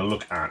is we're going to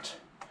look at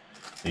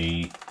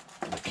the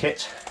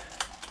kit.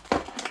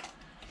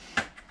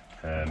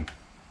 Let's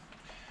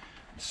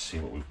see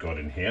what we've got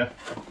in here.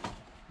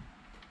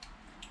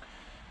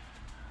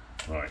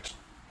 Right.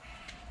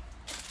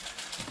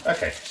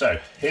 Okay, so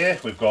here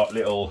we've got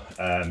little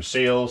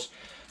seals.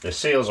 There's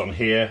seals on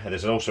here, and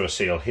there's also a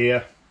seal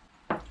here.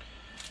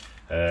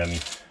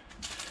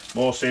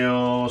 More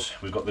seals.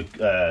 We've got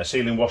the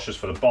sealing washers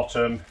for the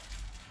bottom.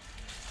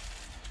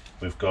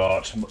 We've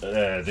got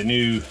the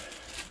new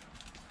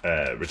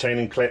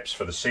retaining clips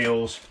for the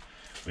seals.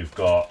 We've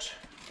got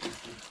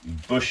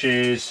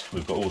bushes.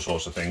 We've got all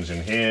sorts of things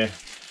in here.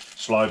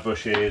 Slide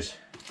bushes.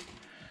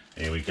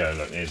 Here we go.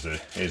 Look, here's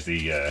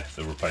the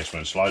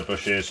replacement slide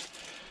bushes.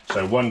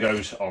 So one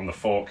goes on the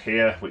fork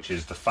here, which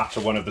is the fatter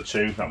one of the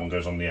two. That one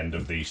goes on the end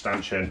of the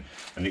stanchion,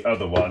 and the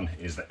other one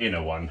is the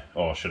inner one,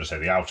 or should I say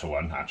the outer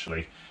one,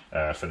 actually,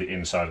 for the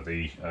inside of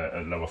the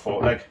lower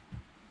fork leg.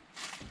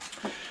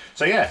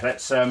 So yeah,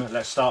 let's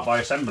start by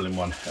assembling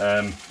one.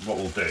 What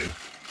we'll do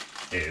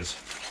is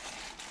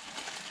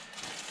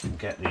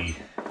get the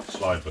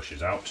slide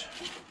bushes out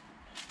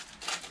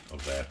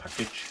of their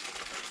package.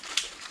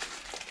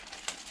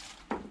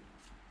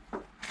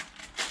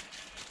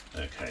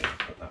 Okay,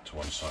 put that to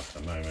one side for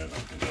the moment. I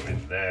can go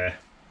in there.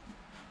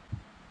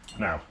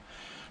 Now,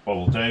 what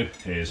we'll do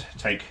is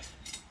take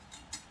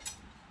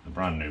the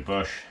brand new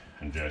bush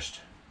and just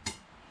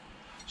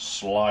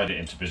slide it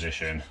into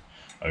position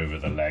over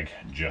the leg,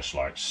 just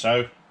like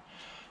so,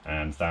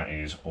 and that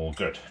is all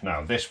good.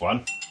 Now this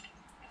one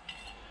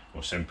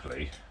will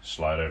simply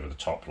slide over the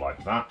top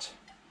like that,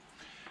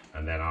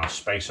 and then our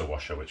spacer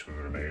washer, which we've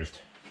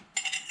removed,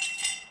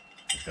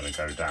 is going to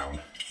go down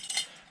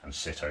and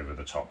sit over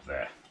the top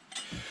there.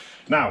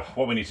 Now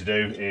what we need to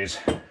do is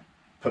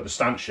put the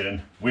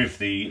stanchion with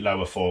the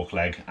lower fork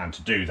leg, and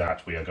to do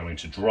that we are going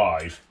to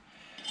drive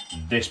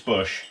this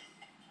bush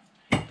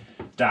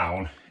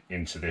down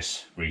into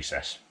this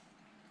recess.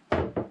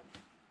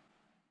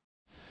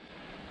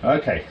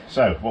 Okay,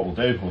 so what we'll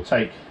do, we'll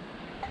take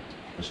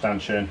the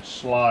stanchion,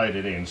 slide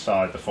it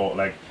inside the fork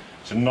leg.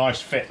 It's a nice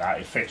fit,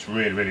 that it fits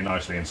really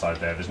nicely inside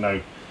there. There's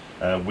no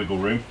wiggle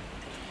room,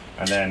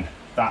 and then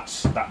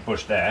that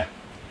bush there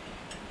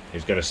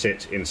is going to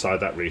sit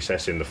inside that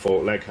recess in the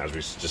fork leg, as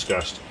we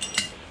discussed.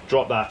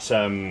 Drop that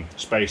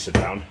spacer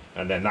down,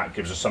 and then that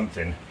gives us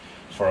something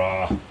for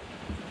our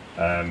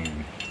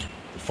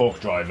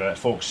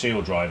fork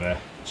seal driver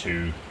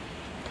to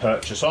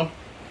purchase on,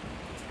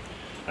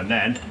 and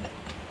then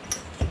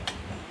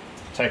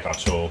take our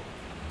tool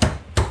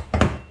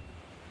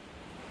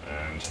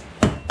and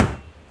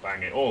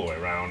bang it all the way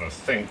around. I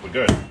think we're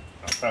good.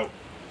 That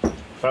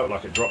felt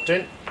like it dropped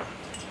in,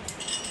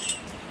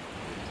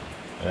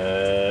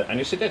 and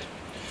yes, it did.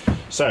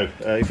 So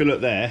if you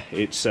look there,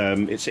 it's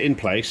in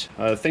place.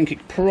 I think it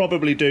could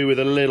probably do with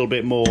a little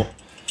bit more,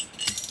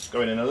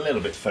 going in a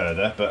little bit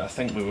further, but I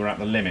think we were at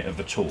the limit of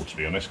the tool, to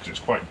be honest, because it's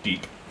quite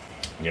deep.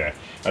 Yeah,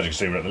 as you can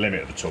see, we're at the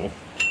limit of the tool.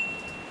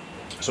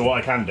 So what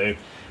I can do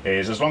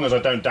is, as long as I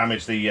don't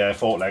damage the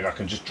fork leg, I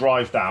can just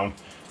drive down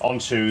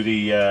onto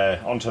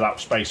that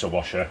spacer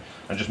washer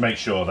and just make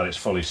sure that it's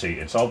fully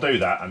seated. So I'll do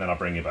that, and then I'll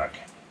bring you back.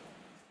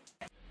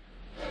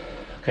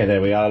 Okay,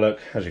 there we are. Look,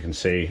 as you can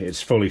see,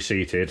 it's fully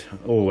seated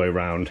all the way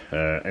around,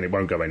 and it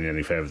won't go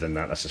any further than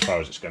that. That's as far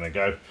as it's going to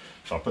go.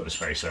 So I'll put the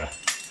spacer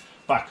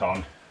back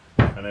on,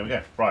 and there we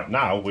go. Right,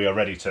 now we are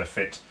ready to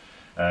fit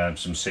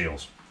some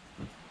seals.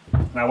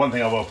 Now, one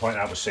thing I will point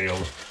out with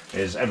seals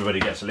is everybody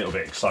gets a little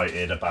bit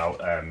excited about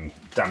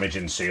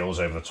damaging seals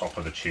over the top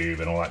of the tube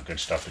and all that good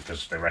stuff,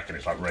 because they reckon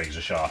it's like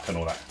razor sharp and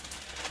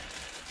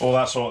all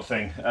that sort of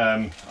thing.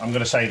 I'm going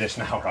to say this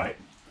now, right?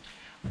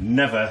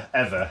 Never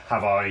ever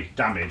have I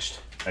damaged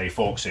a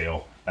fork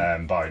seal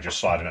by just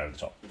sliding over the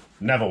top.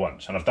 Never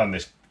once, and I've done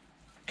this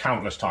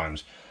countless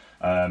times,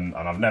 and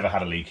I've never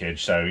had a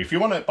leakage. So if you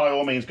want to, by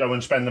all means, go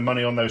and spend the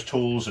money on those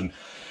tools, and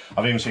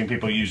I've even seen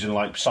people using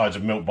like sides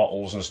of milk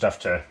bottles and stuff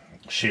to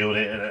shield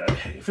it.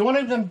 If you want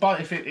to, then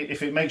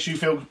if it makes you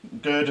feel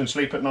good and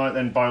sleep at night,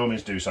 then by all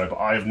means do so. But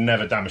I have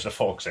never damaged a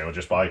fork seal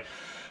just by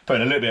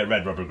putting a little bit of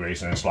red rubber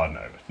grease and then sliding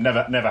it over.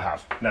 Never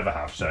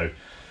have. So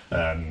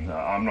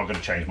I'm not going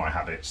to change my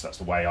habits. That's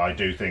the way I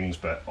do things.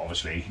 But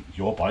obviously,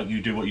 your bike,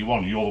 you do what you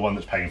want. You're the one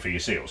that's paying for your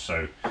seals.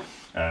 So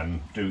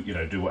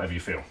do whatever you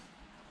feel.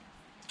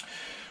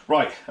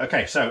 Right.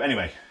 Okay. So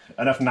anyway,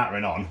 enough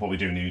nattering on. What we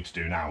do need to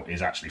do now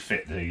is actually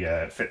fit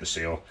the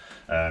seal.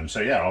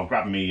 So yeah, I'll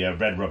grab me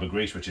red rubber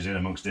grease, which is in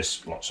amongst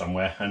this lot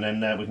somewhere, and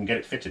then we can get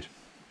it fitted.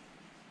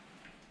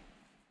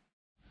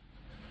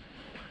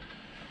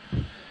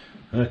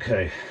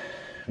 Okay,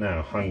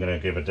 now I'm going to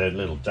give a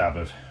little dab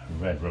of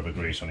red rubber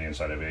grease on the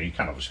inside of it. You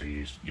can obviously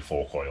use your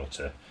fork oil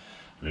to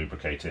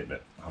lubricate it,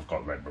 but I've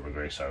got red rubber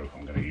grease, so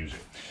I'm going to use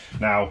it.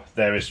 Now,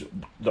 there is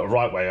the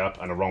right way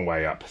up and a wrong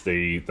way up.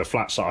 The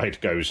flat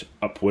side goes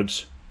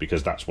upwards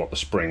because that's what the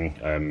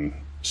spring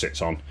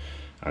sits on,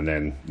 and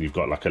then you've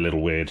got like a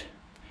little weird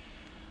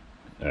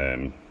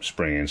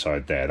spring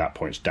inside there that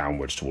points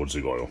downwards towards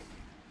the oil.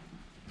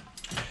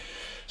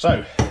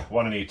 So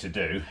what I need to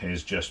do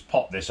is just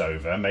pop this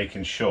over,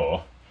 making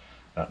sure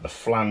that the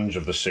flange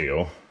of the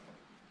seal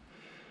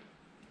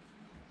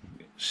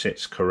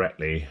sits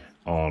correctly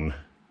on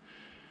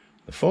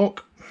the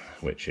fork,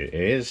 which it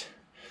is,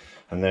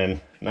 and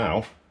then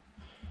now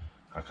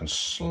I can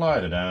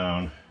slide it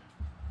down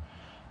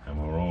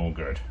and we're all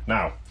good.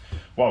 Now,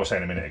 what I was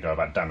saying a minute ago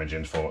about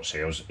damaging fork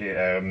seals,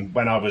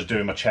 when I was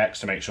doing my checks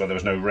to make sure there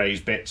was no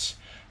raised bits,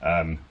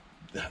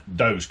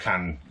 those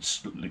can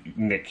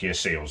nick your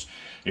seals.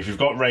 If you've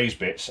got raised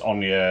bits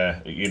on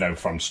your,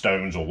 from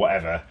stones or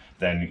whatever,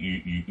 then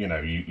you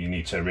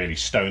need to really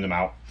stone them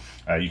out.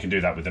 You can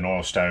do that with an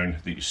oil stone.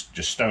 You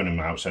just stone them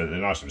out so that they're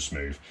nice and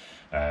smooth,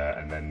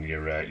 and then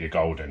you're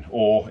golden.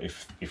 Or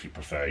if you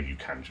prefer, you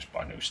can just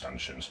buy new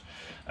stanchions.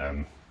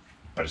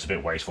 But it's a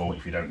bit wasteful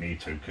if you don't need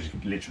to, because you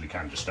literally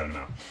can just stone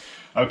them out.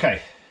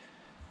 Okay,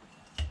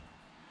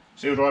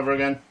 seal driver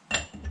again.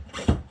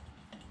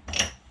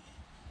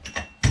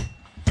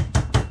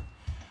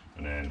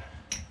 And then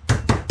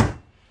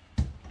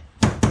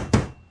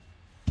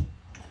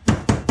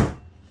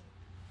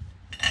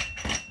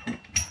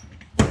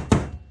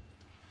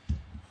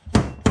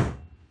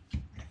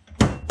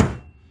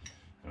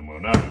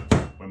we'll know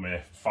when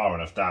we're far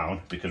enough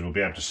down, because we'll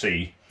be able to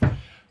see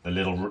the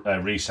little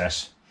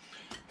recess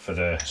for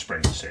the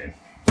spring to sit in.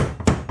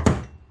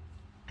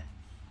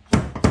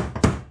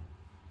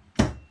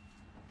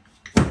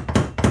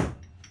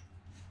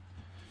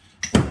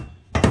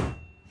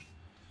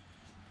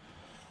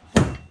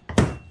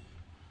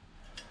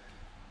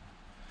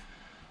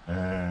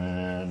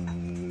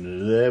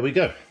 And there we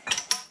go.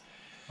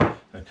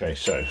 Okay,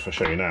 so if I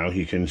show you now,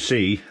 you can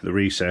see the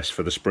recess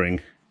for the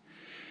spring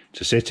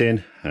to sit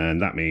in, and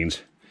that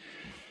means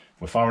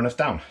we're far enough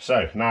down.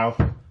 So now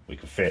we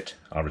can fit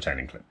our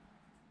retaining clip.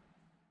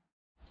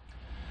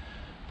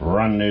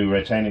 Brand new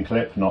retaining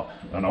clip, not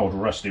an old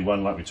rusty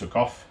one like we took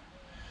off.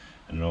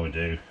 And all we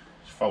do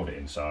is fold it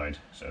inside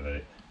so that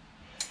it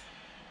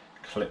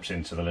clips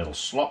into the little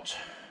slot.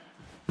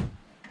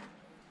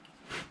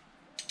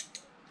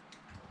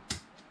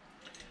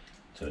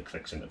 So it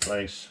clicks into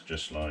place,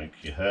 just like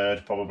you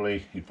heard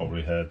probably. You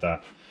probably heard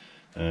that.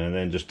 And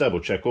then just double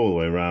check all the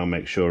way around,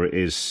 make sure it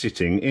is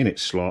sitting in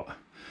its slot,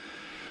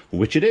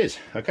 which it is.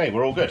 Okay,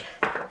 we're all good.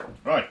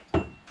 Right.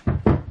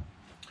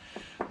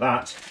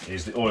 That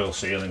is the oil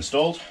seal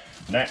installed.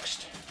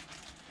 Next,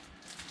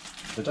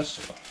 the dust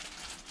seal.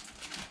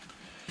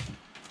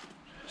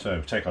 So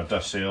take our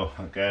dust seal,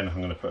 again I'm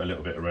going to put a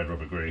little bit of red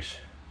rubber grease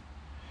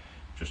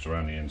just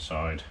around the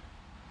inside,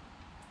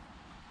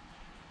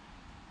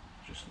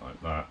 just like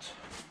that,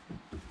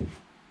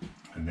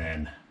 and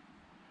then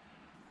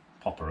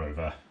pop her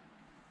over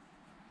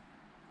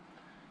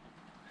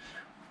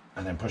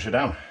and then push her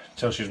down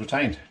until she's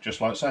retained,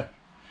 just like so.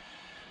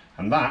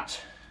 And that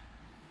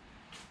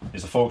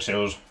is the fork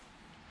seals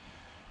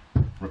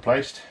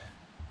replaced,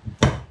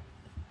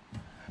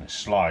 and it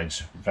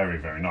slides very,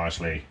 very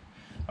nicely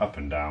up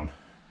and down,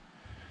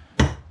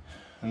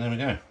 and there we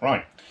go.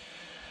 Right,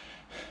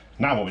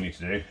 now what we need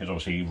to do is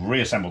obviously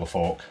reassemble the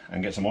fork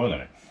and get some oil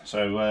in it.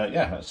 So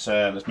yeah,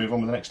 let's move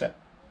on with the next step.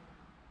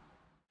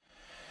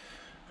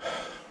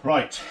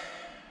 Right,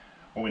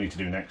 what we need to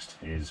do next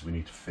is we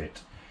need to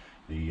fit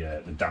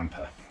the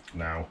damper.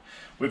 Now,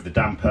 with the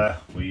damper,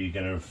 we're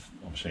going to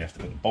obviously have to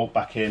put the bolt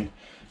back in,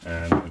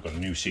 and we've got a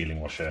new sealing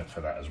washer for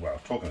that as well.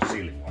 Talking of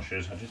sealing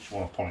washers, I just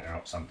want to point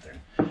out something.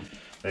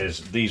 There's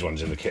these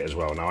ones in the kit as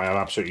well. Now, I have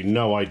absolutely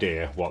no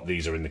idea what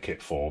these are in the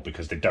kit for,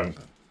 because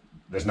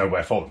there's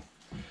nowhere for them.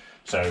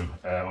 So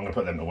I'm going to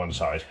put them to one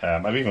side.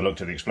 I've even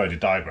looked at the exploded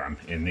diagram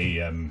in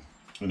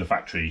the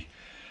factory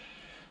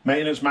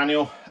maintenance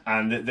manual,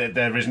 and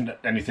there isn't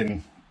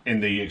anything in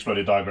the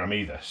exploded diagram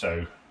either.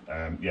 So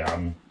yeah,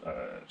 I'm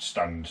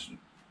stunned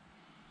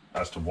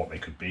as to what they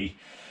could be.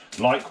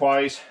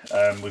 Likewise,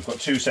 we've got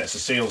two sets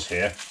of seals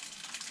here.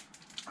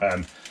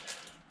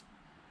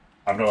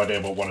 I've no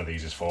idea what one of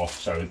these is for,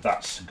 so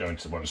that's going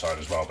to one side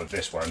as well, but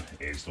this one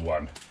is the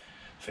one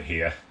for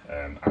here,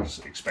 as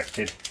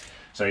expected.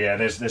 So yeah,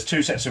 there's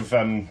two sets of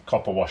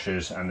copper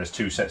washers, and there's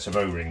two sets of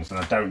O-rings, and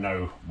I don't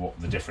know what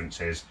the difference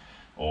is.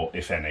 or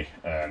if any,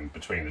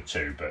 between the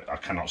two, but I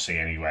cannot see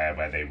anywhere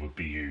where they would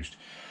be used.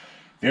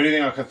 The only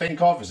thing I can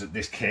think of is that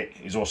this kit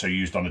is also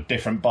used on a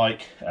different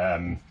bike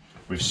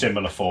with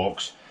similar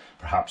forks,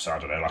 perhaps, I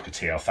don't know, like a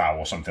TL1000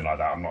 or something like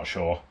that, I'm not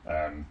sure.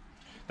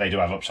 They do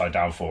have upside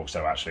down forks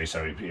though, actually,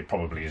 so it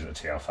probably isn't a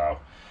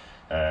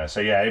TL1000. So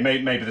yeah, it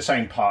may be the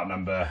same part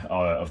number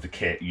of the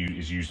kit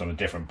is used on a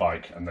different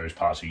bike, and those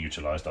parts are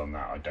utilised on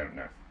that, I don't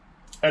know.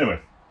 Anyway,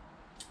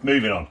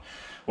 moving on.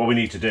 What we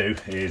need to do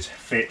is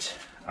fit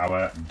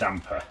our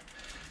damper.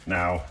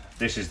 Now,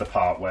 this is the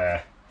part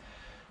where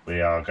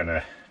we are going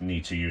to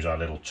need to use our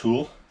little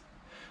tool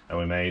that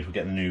we made. We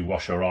get the new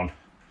washer on,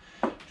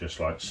 just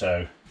like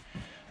so,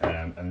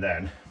 and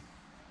then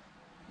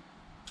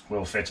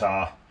we'll fit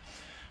our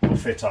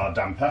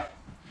damper.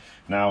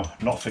 Now,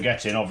 not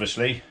forgetting,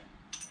 obviously,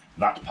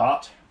 that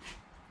part,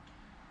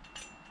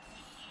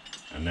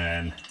 and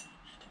then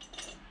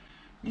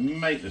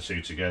make the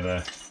two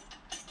together.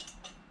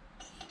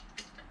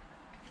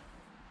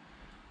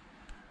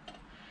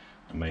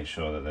 And make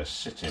sure that they're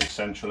sitting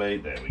centrally.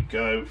 There we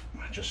go,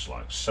 just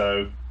like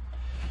so.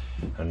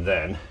 And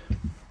then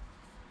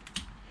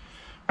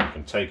we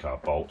can take our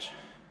bolt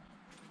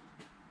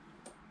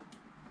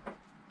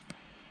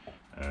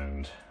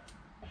and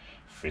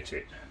fit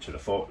it to the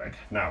fork leg.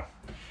 Now,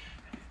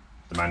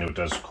 the manual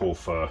does call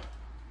for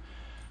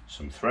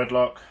some thread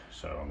lock,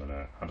 so I'm going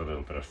to add a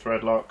little bit of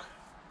thread lock.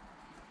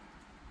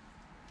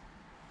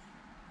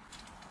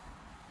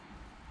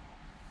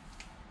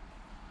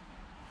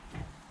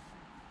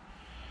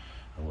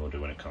 And we'll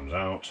do when it comes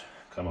out.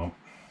 Come on.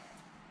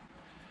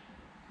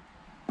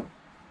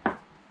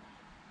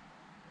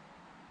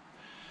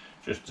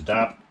 Just a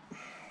dab.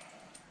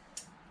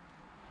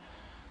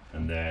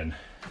 And then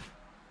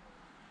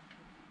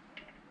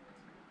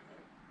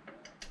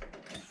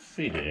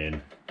feed it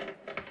in.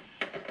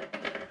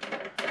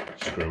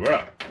 Screw her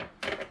up.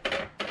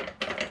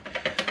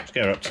 Just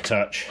get her up to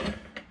touch.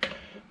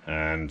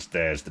 And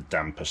there's the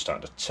damper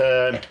starting to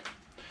turn.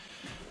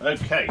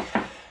 Okay,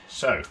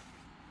 so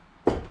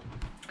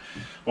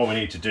what we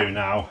need to do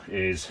now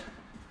is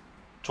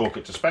torque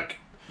it to spec.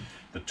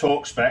 The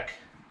torque spec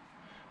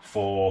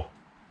for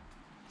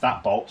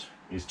that bolt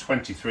is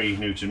 23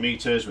 Newton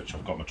meters, which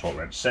I've got my torque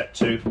wrench set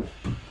to.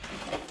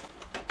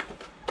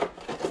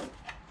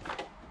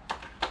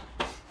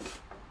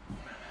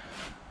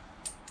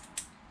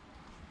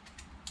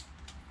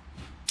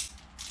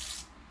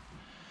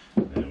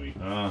 There we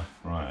are.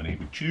 Right, I need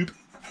my tube.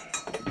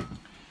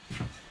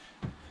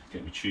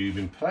 Get my tube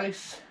in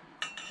place.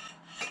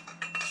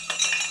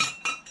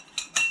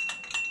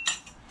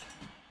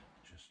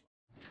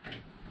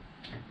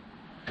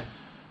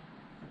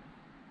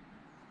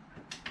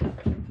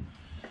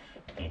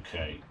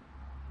 Okay,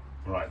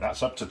 right,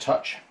 that's up to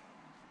touch.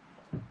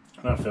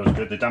 That feels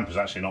good. The damper's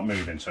actually not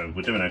moving, so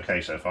we're doing okay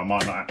so far. I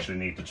might not actually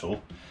need the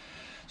tool.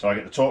 So I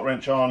get the torque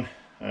wrench on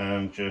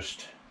and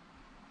just,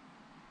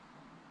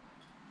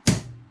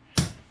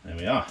 there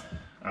we are,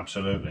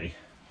 absolutely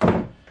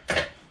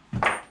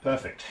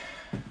perfect.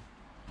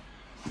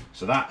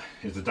 So that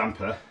is the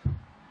damper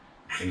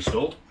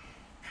installed,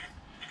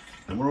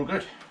 and we're all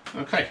good.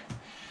 Okay,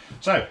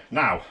 so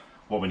now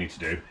what we need to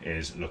do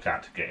is look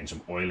at getting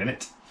some oil in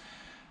it.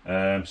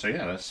 So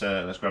yeah,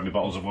 let's grab my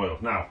bottles of oil.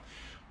 Now,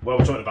 while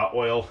we're talking about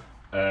oil,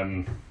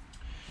 oil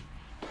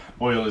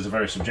is a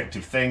very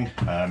subjective thing,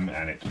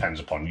 and it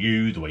depends upon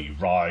you, the way you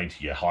ride,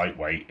 your height,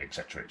 weight,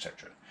 etc,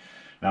 etc.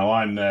 Now,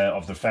 I'm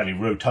of the fairly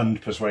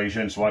rotund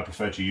persuasion, so I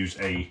prefer to use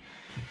a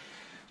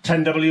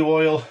 10W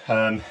oil.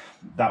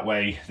 That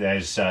way,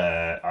 there's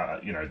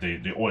you know,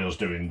 the oil's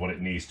doing what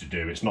it needs to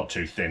do. It's not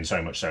too thin,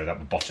 so much so that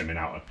we're bottoming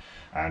out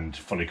and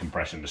fully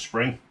compressing the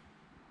spring.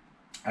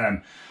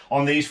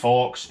 On these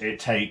forks, it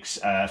takes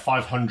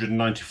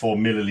 594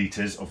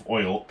 millilitres of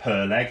oil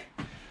per leg.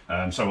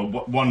 So a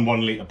 1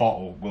 litre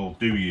bottle will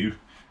do you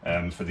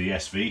for the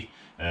SV.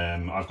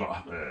 I've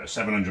got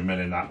 700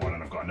 ml in that one,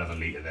 and I've got another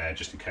litre there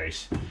just in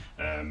case.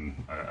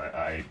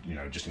 You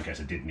know, just in case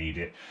I did need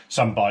it.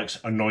 Some bikes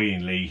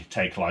annoyingly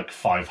take like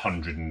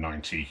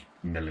 590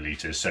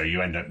 millilitres, so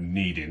you end up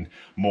needing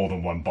more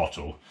than one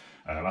bottle.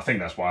 I think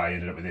that's why I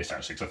ended up with this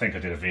actually, because I think I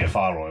did a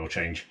VFR oil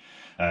change.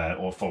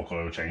 Or fork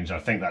oil change. I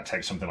think that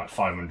takes something like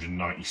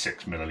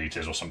 596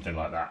 millilitres or something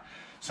like that.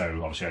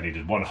 So obviously I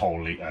needed one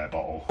whole litre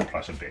bottle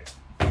plus a bit.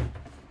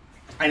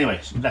 Anyway,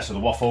 less of the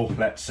waffle.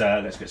 Let's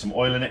get some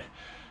oil in it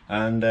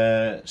and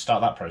start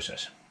that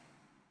process.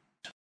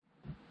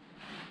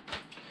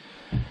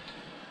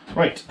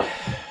 Right,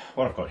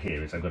 what I've got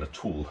here is I've got a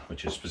tool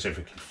which is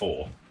specifically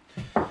for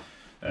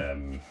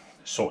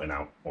sorting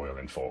out oil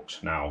in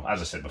forks. Now, as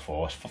I said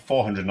before, it's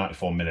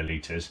 494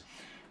 millilitres.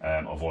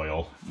 Of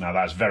oil. Now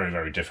that's very,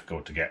 very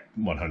difficult to get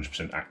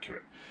 100%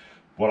 accurate.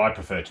 What I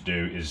prefer to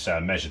do is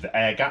measure the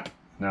air gap.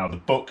 Now the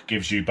book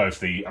gives you both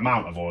the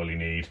amount of oil you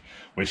need,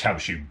 which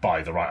helps you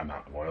buy the right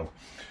amount of oil,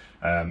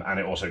 and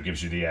it also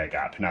gives you the air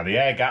gap. Now the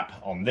air gap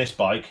on this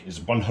bike is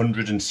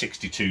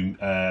 162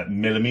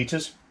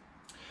 millimeters.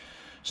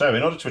 So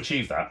in order to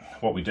achieve that,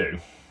 what we do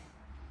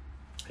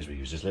is we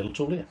use this little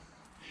tool here.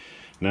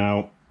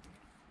 Now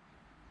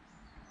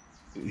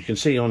you can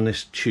see on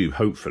this tube,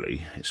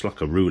 hopefully, it's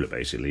like a ruler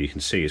basically. You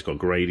can see it's got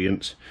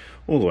gradients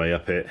all the way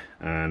up it,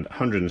 and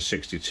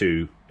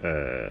 162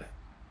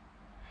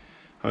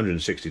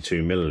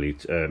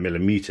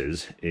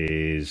 millimeters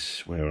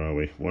is, where are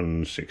we?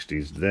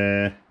 160's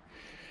there,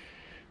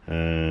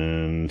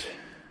 and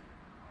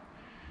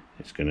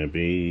it's going to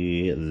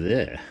be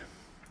there.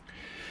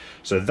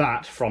 So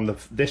that from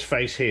this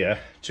face here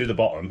to the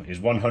bottom is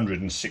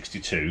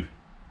 162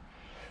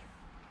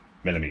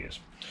 millimeters.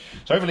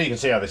 So hopefully you can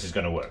see how this is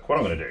going to work. What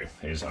I'm going to do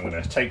is I'm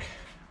going to take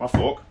my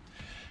fork.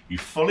 You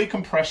fully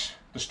compress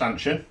the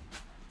stanchion.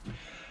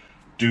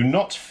 Do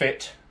not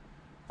fit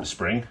the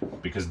spring,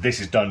 because this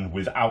is done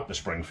without the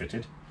spring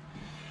fitted.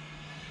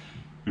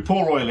 We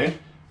pour oil in,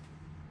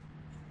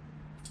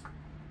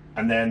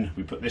 and then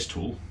we put this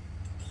tool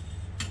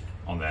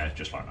on there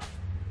just like that.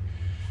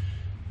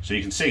 So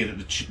you can see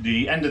that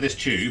the end of this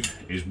tube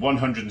is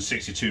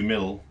 162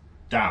 mil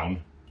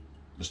down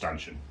the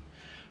stanchion.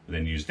 We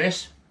then use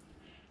this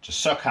to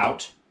suck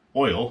out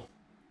oil,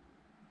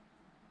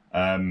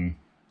 and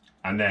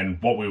then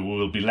what we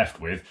will be left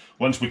with,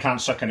 once we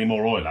can't suck any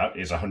more oil out,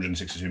 is a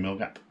 162 mil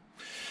gap.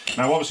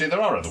 Now obviously there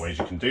are other ways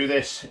you can do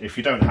this. If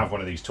you don't have one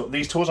of these tools,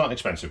 these tools aren't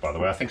expensive by the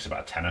way, I think it's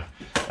about a tenner.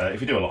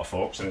 If you do a lot of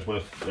forks, then it's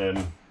worth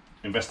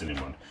investing in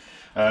one.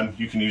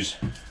 You can use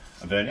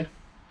a vernier.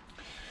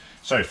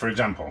 So for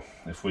example,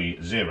 if we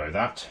zero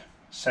that,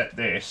 set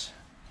this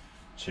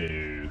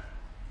to,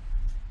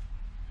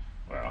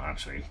 well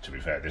actually to be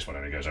fair this one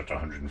only goes up to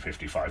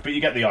 155, but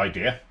you get the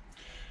idea.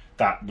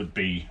 That would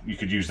be, you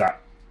could use that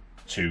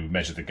to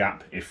measure the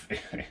gap if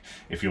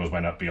yours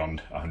went up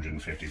beyond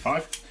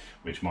 155,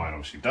 which mine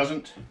obviously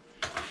doesn't.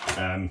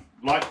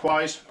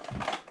 Likewise,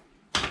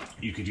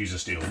 you could use a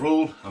steel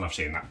rule, and I've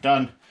seen that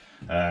done.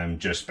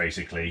 Just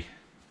basically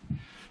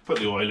put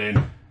the oil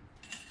in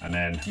and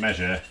then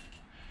measure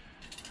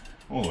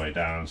all the way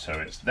down so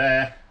it's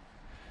there.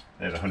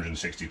 There's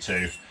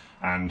 162,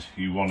 and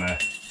you want to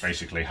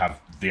basically have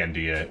the end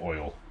of your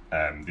oil,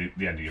 the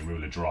end of your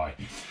ruler dry.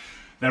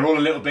 They're all a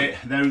little bit,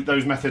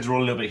 those methods are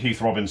all a little bit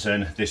Heath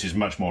Robinson. This is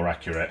much more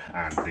accurate,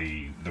 and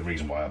the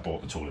reason why I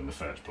bought the tool in the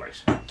first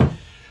place.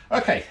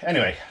 Okay,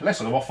 anyway, less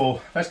of the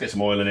waffle. Let's get some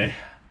oil in it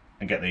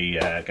and get the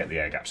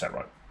air gap set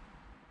right.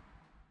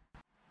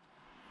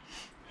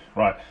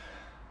 Right,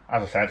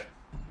 as I said,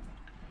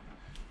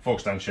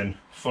 fork stanchion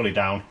fully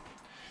down.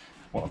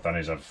 What I've done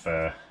is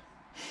I've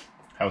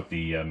held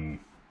the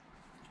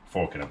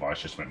fork in a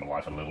vise just to make my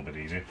life a little bit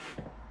easier,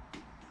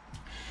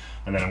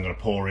 and then I'm going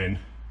to pour in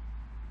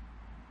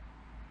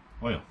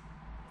oil.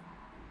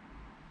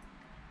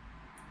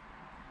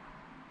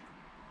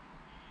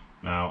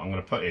 Now I'm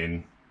going to put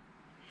in,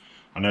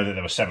 I know that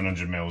there were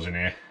 700 mils in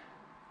here,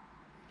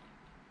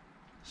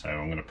 so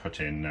I'm going to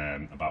put in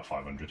about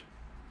 500,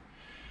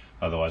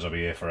 otherwise I'll be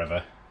here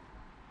forever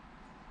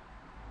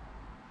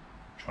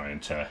trying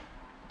to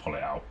pull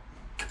it out.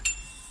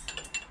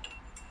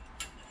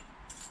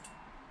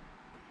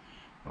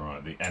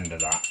 Right, the end of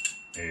that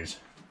is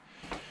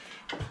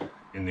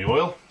in the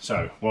oil.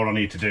 So what I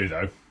need to do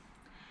though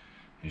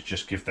is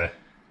just give the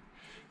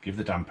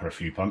damper a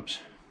few pumps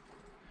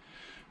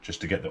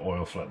just to get the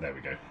oil flow. There we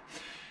go.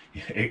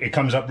 It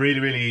comes up really,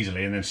 really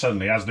easily, and then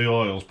suddenly as the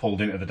oil's pulled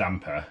into the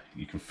damper,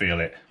 you can feel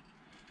it,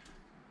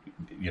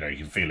 you know, you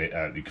can feel it,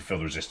 you can feel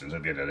the resistance.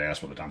 At the end of the day,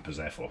 that's what the damper's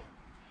there for.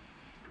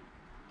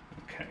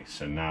 Okay,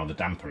 so now the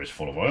damper is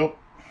full of oil.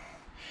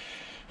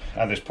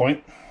 At this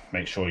point,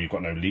 make sure you've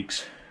got no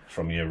leaks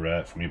from your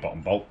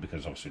bottom bolt,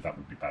 because obviously that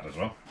would be bad as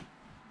well.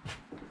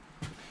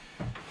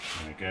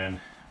 And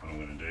again, what I'm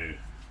going to do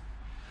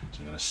is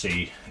I'm going to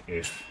see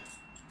if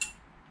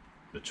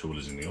the tool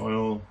is in the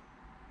oil,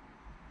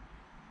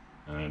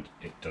 and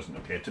it doesn't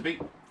appear to be.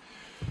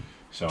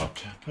 So I'll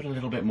put a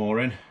little bit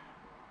more in.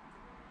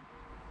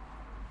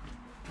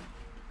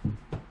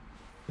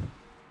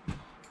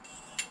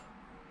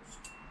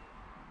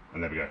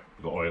 And there we go,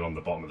 we've got oil on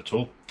the bottom of the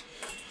tool.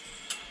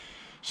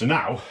 So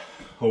now,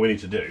 all we need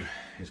to do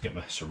is get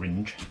my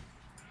syringe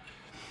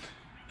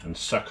and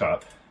suck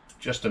up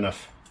just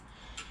enough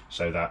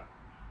so that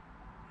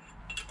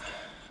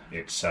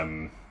it's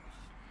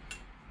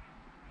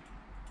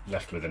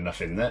left with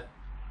enough in there.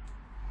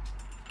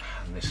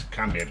 And this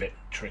can be a bit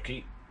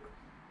tricky.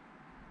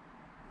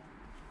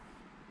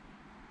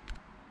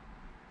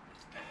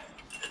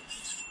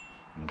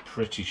 I'm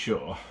pretty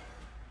sure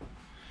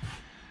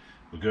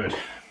we're good.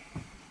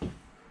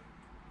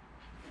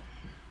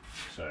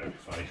 So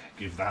if I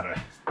give that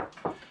a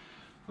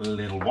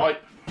little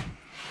wipe,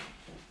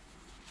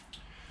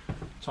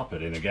 top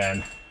it in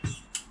again,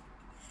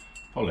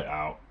 pull it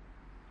out,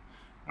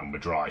 and we're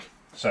dry.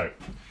 So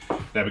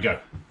there we go.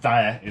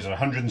 There is a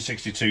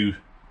 162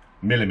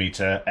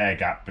 millimeter air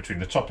gap between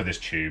the top of this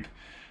tube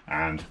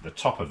and the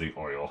top of the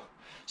oil.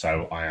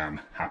 So I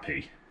am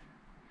happy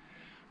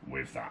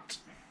with that.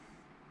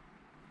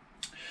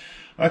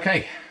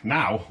 Okay,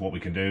 now what we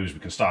can do is we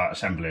can start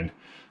assembling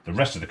the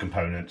rest of the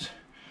components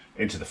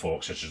into the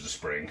fork, such as the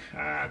spring,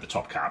 the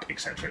top cap,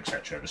 etc.,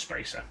 the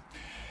spacer.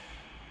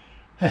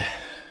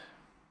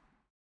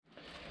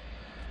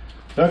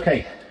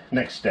 Okay,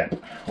 next step,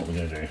 what we're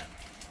going to do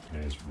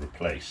is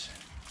replace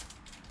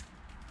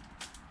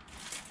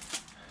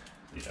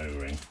the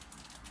O-ring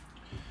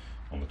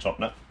on the top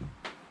nut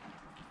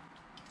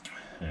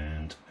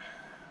and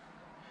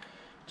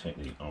take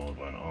the old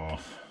one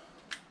off,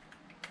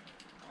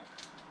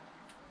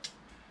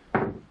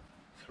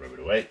 throw it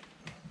away.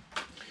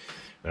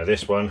 Now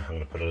this one, I'm going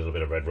to put a little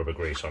bit of red rubber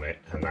grease on it,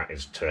 and that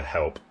is to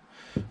help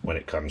when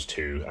it comes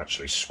to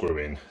actually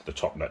screwing the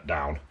top nut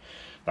down.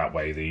 That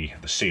way the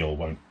seal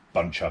won't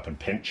bunch up and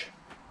pinch,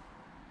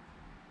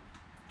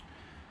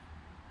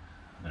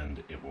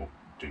 and it will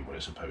do what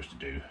it's supposed to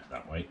do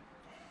that way,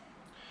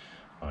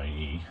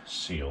 i.e.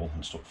 seal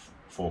and stop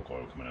fork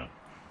oil coming out.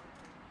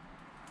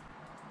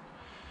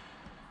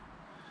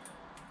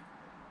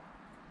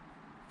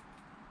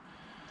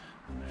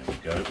 And there we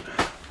go.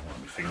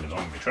 My fingers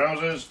on my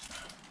trousers.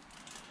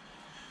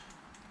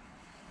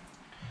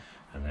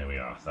 And there we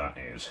are. That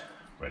is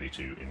ready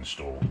to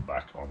install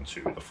back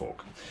onto the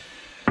fork.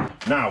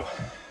 Now,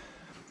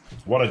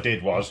 what I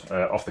did was,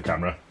 off the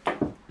camera,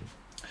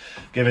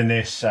 giving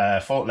this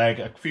fork leg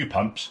a few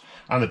pumps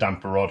and the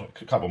damper rod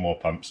a couple more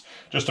pumps,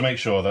 just to make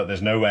sure that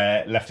there's no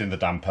air left in the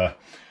damper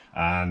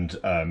and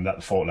that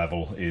the fork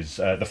level is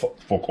the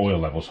fork oil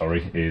level,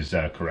 sorry, is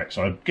correct.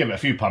 So I give it a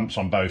few pumps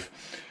on both,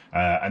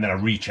 and then I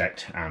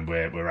rechecked, and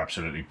we're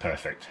absolutely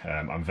perfect.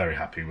 I'm very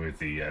happy with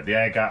the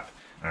air gap,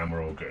 and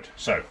we're all good.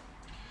 So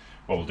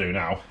what we'll do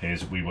now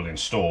is we will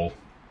install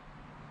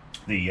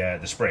the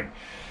spring.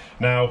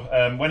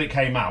 Now, when it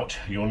came out,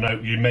 you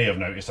may have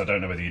noticed, I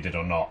don't know whether you did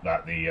or not,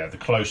 that the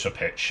closer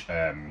pitch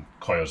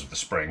coils of the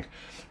spring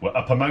were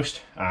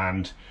uppermost,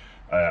 and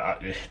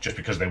just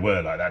because they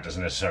were like that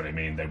doesn't necessarily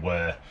mean they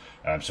were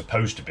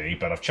supposed to be,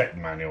 but I've checked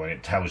the manual and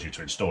it tells you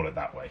to install it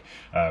that way.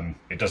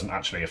 It doesn't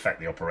actually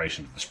affect the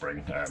operation of the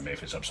spring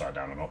if it's upside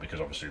down or not, because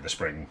obviously the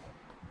spring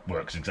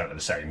works exactly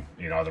the same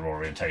in either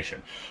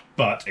orientation,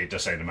 but it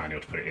does say in the manual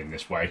to put it in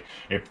this way.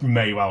 It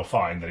may well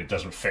find that it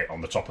doesn't fit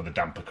on the top of the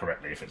damper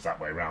correctly if it's that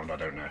way around, I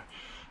don't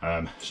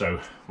know. So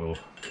we'll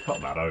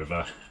pop that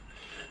over,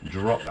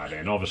 drop that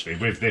in. Obviously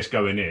with this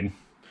going in,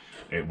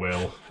 it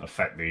will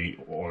affect the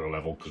oil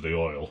level, because the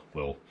oil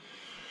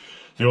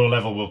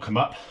level will come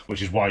up,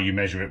 which is why you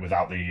measure it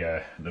without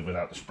the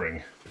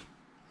spring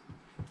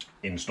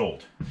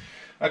installed.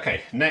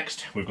 Okay,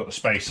 next we've got the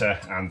spacer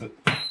and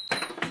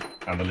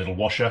the little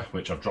washer,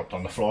 which I've dropped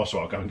on the floor, so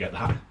I'll go and get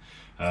that.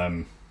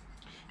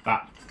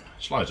 That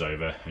slides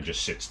over and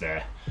just sits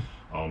there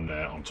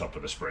on top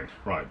of the spring.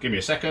 Right, give me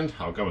a second,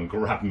 I'll go and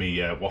grab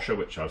me washer,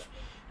 which I've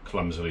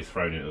clumsily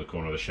thrown into the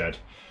corner of the shed,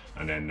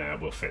 and then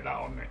we'll fit that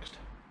on next.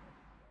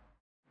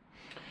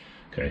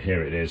 Okay,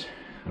 here it is,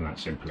 and that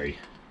simply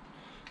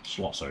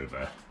slots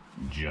over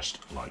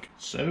just like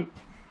so.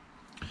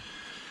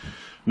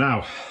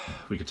 Now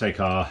we could take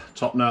our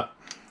top nut,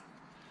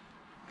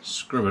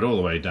 screw it all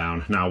the way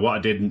down. Now what I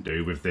didn't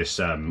do with this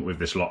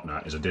lock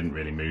nut is I didn't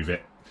really move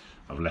it.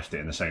 I've left it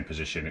in the same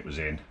position it was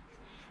in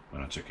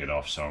when I took it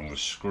off, so I'm going to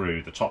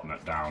screw the top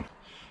nut down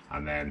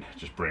and then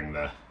just bring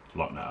the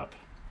lock nut up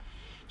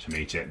to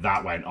meet it.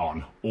 That went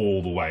on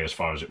all the way as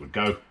far as it would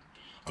go.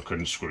 I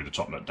couldn't screw the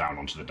top nut down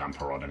onto the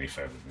damper rod any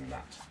further than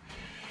that.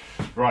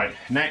 Right,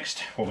 next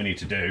what we need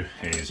to do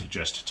is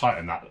just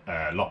tighten that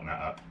lock nut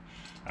up,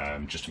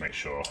 just to make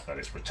sure that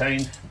it's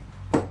retained.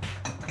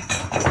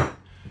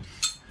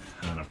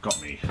 And I've got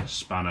me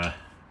spanner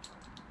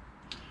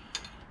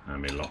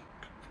and my lock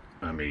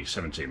and my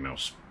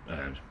 17mm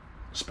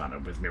spanner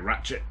with my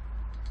ratchet.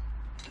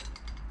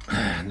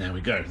 And there we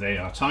go, they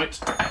are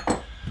tight.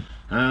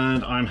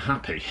 And I'm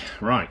happy.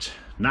 Right,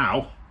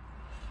 now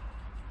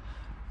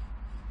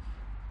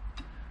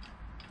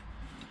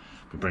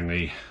we bring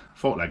the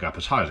fork leg up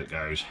as high as it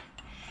goes,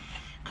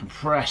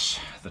 compress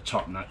the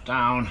top nut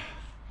down,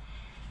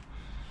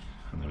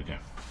 and there we go.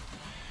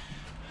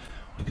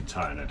 We can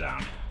tighten it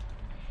down.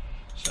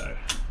 So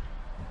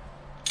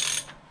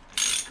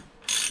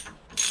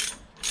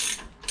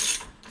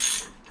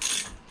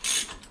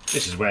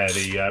this is where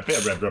the bit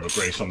of red rubber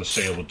grease on the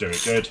seal will do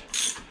it good.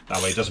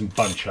 That way it doesn't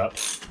bunch up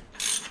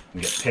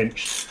and get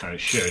pinched, and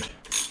it should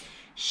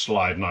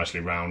slide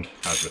nicely round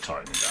as we're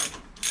tightening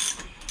down.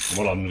 And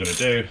what I'm going to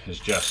do is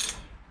just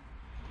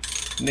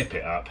nip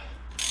it up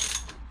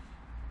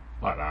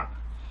like that,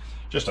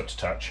 just up to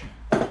touch,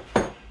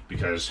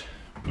 because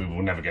we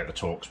will never get the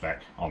torque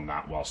spec on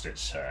that whilst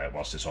it's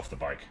off the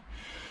bike.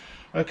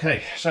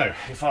 Okay, so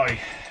if I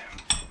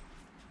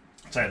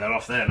take that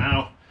off there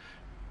now,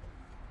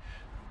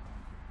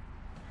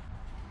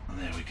 and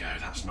there we go,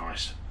 that's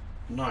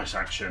nice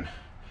action,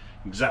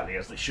 exactly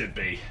as they should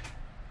be,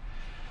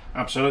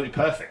 absolutely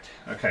perfect.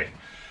 Okay,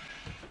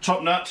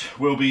 top nut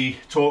will be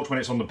torqued when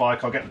it's on the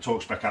bike. I'll get the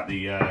torque spec at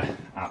the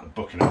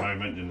book in a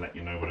moment and let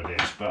you know what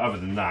it is, but other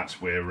than that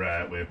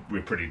we're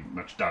pretty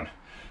much done.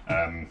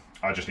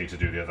 I just need to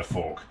do the other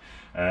fork.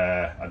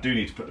 I do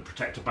need to put the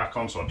protector back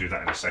on, so I'll do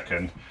that in a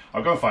second.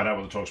 I'll go and find out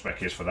what the torque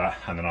spec is for that,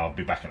 and then I'll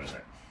be back in a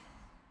sec.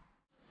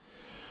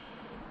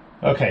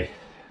 Okay,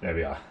 there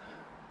we are.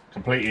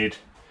 Completed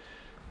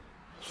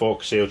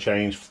fork seal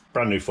change,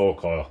 brand new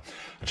fork oil.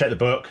 I checked the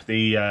book.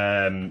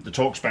 The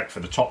torque spec for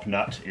the top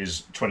nut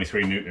is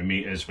 23 Newton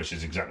meters, which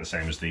is exactly the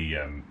same as the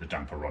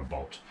damper rod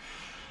bolt.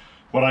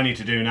 What I need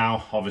to do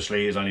now,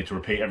 obviously, is I need to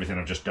repeat everything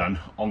I've just done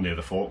on the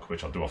other fork,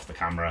 which I'll do off the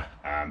camera,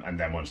 and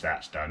then once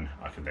that's done,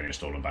 I can then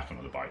install them back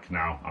onto the bike.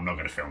 Now, I'm not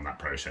going to film that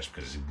process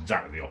because it's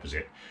exactly the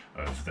opposite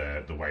of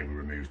the way we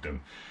removed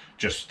them.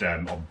 Just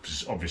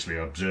obviously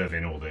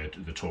observing all the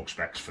torque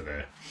specs for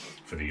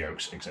the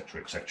yokes,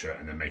 etc.,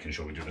 and then making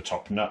sure we do the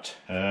top nut,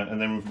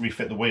 and then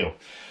refit the wheel.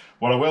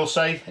 What I will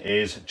say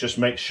is just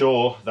make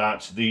sure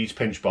that these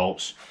pinch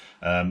bolts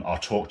are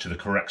torqued to the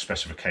correct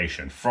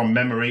specification. From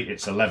memory,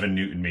 it's 11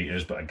 Newton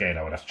meters, but again,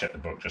 I would have to check the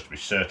book just to be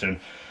certain.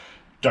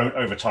 Don't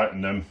over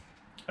tighten them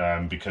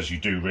because you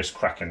do risk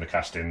cracking the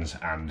castings,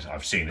 and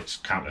I've seen it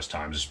countless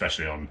times,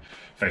 especially on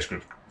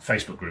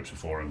Facebook groups and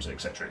forums,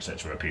 etc.,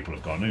 where people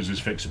have gone, is this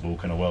fixable,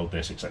 can I weld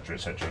this, etc.,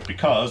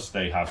 because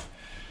they have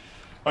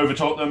over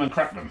torqued them and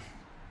cracked them.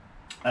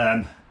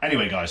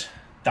 Anyway, guys,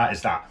 that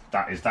is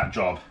that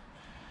job.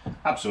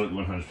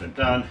 Absolutely 100%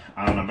 done,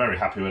 and I'm very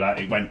happy with that.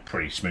 It went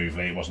pretty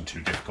smoothly, it wasn't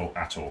too difficult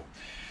at all.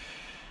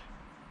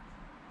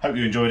 Hope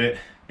you enjoyed it.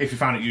 If you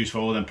found it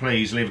useful, then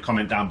please leave a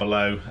comment down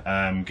below,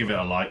 give it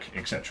a like,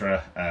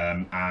 etc.,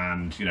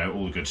 and you know,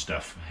 all the good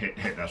stuff. Hit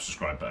that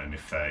subscribe button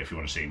if you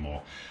want to see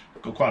more.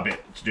 Got quite a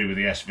bit to do with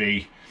the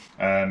SV.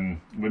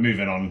 We're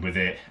moving on with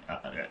it.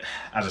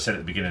 As I said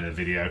at the beginning of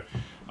the video,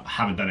 I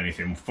haven't done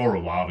anything for a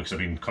while because I've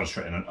been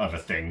concentrating on other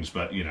things,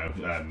 but you know,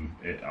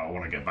 I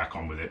want to get back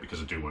on with it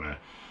because I do want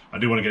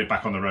to get it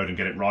back on the road and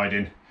get it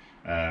riding,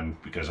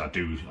 because I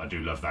do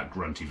love that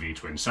grunty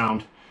V-twin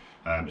sound,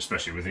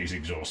 especially with these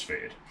exhausts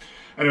fitted.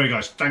 Anyway,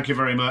 guys, thank you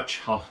very much.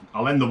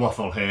 I'll end the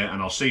waffle here,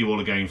 and I'll see you all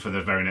again for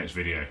the very next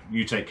video.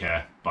 You take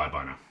care.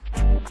 Bye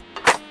now.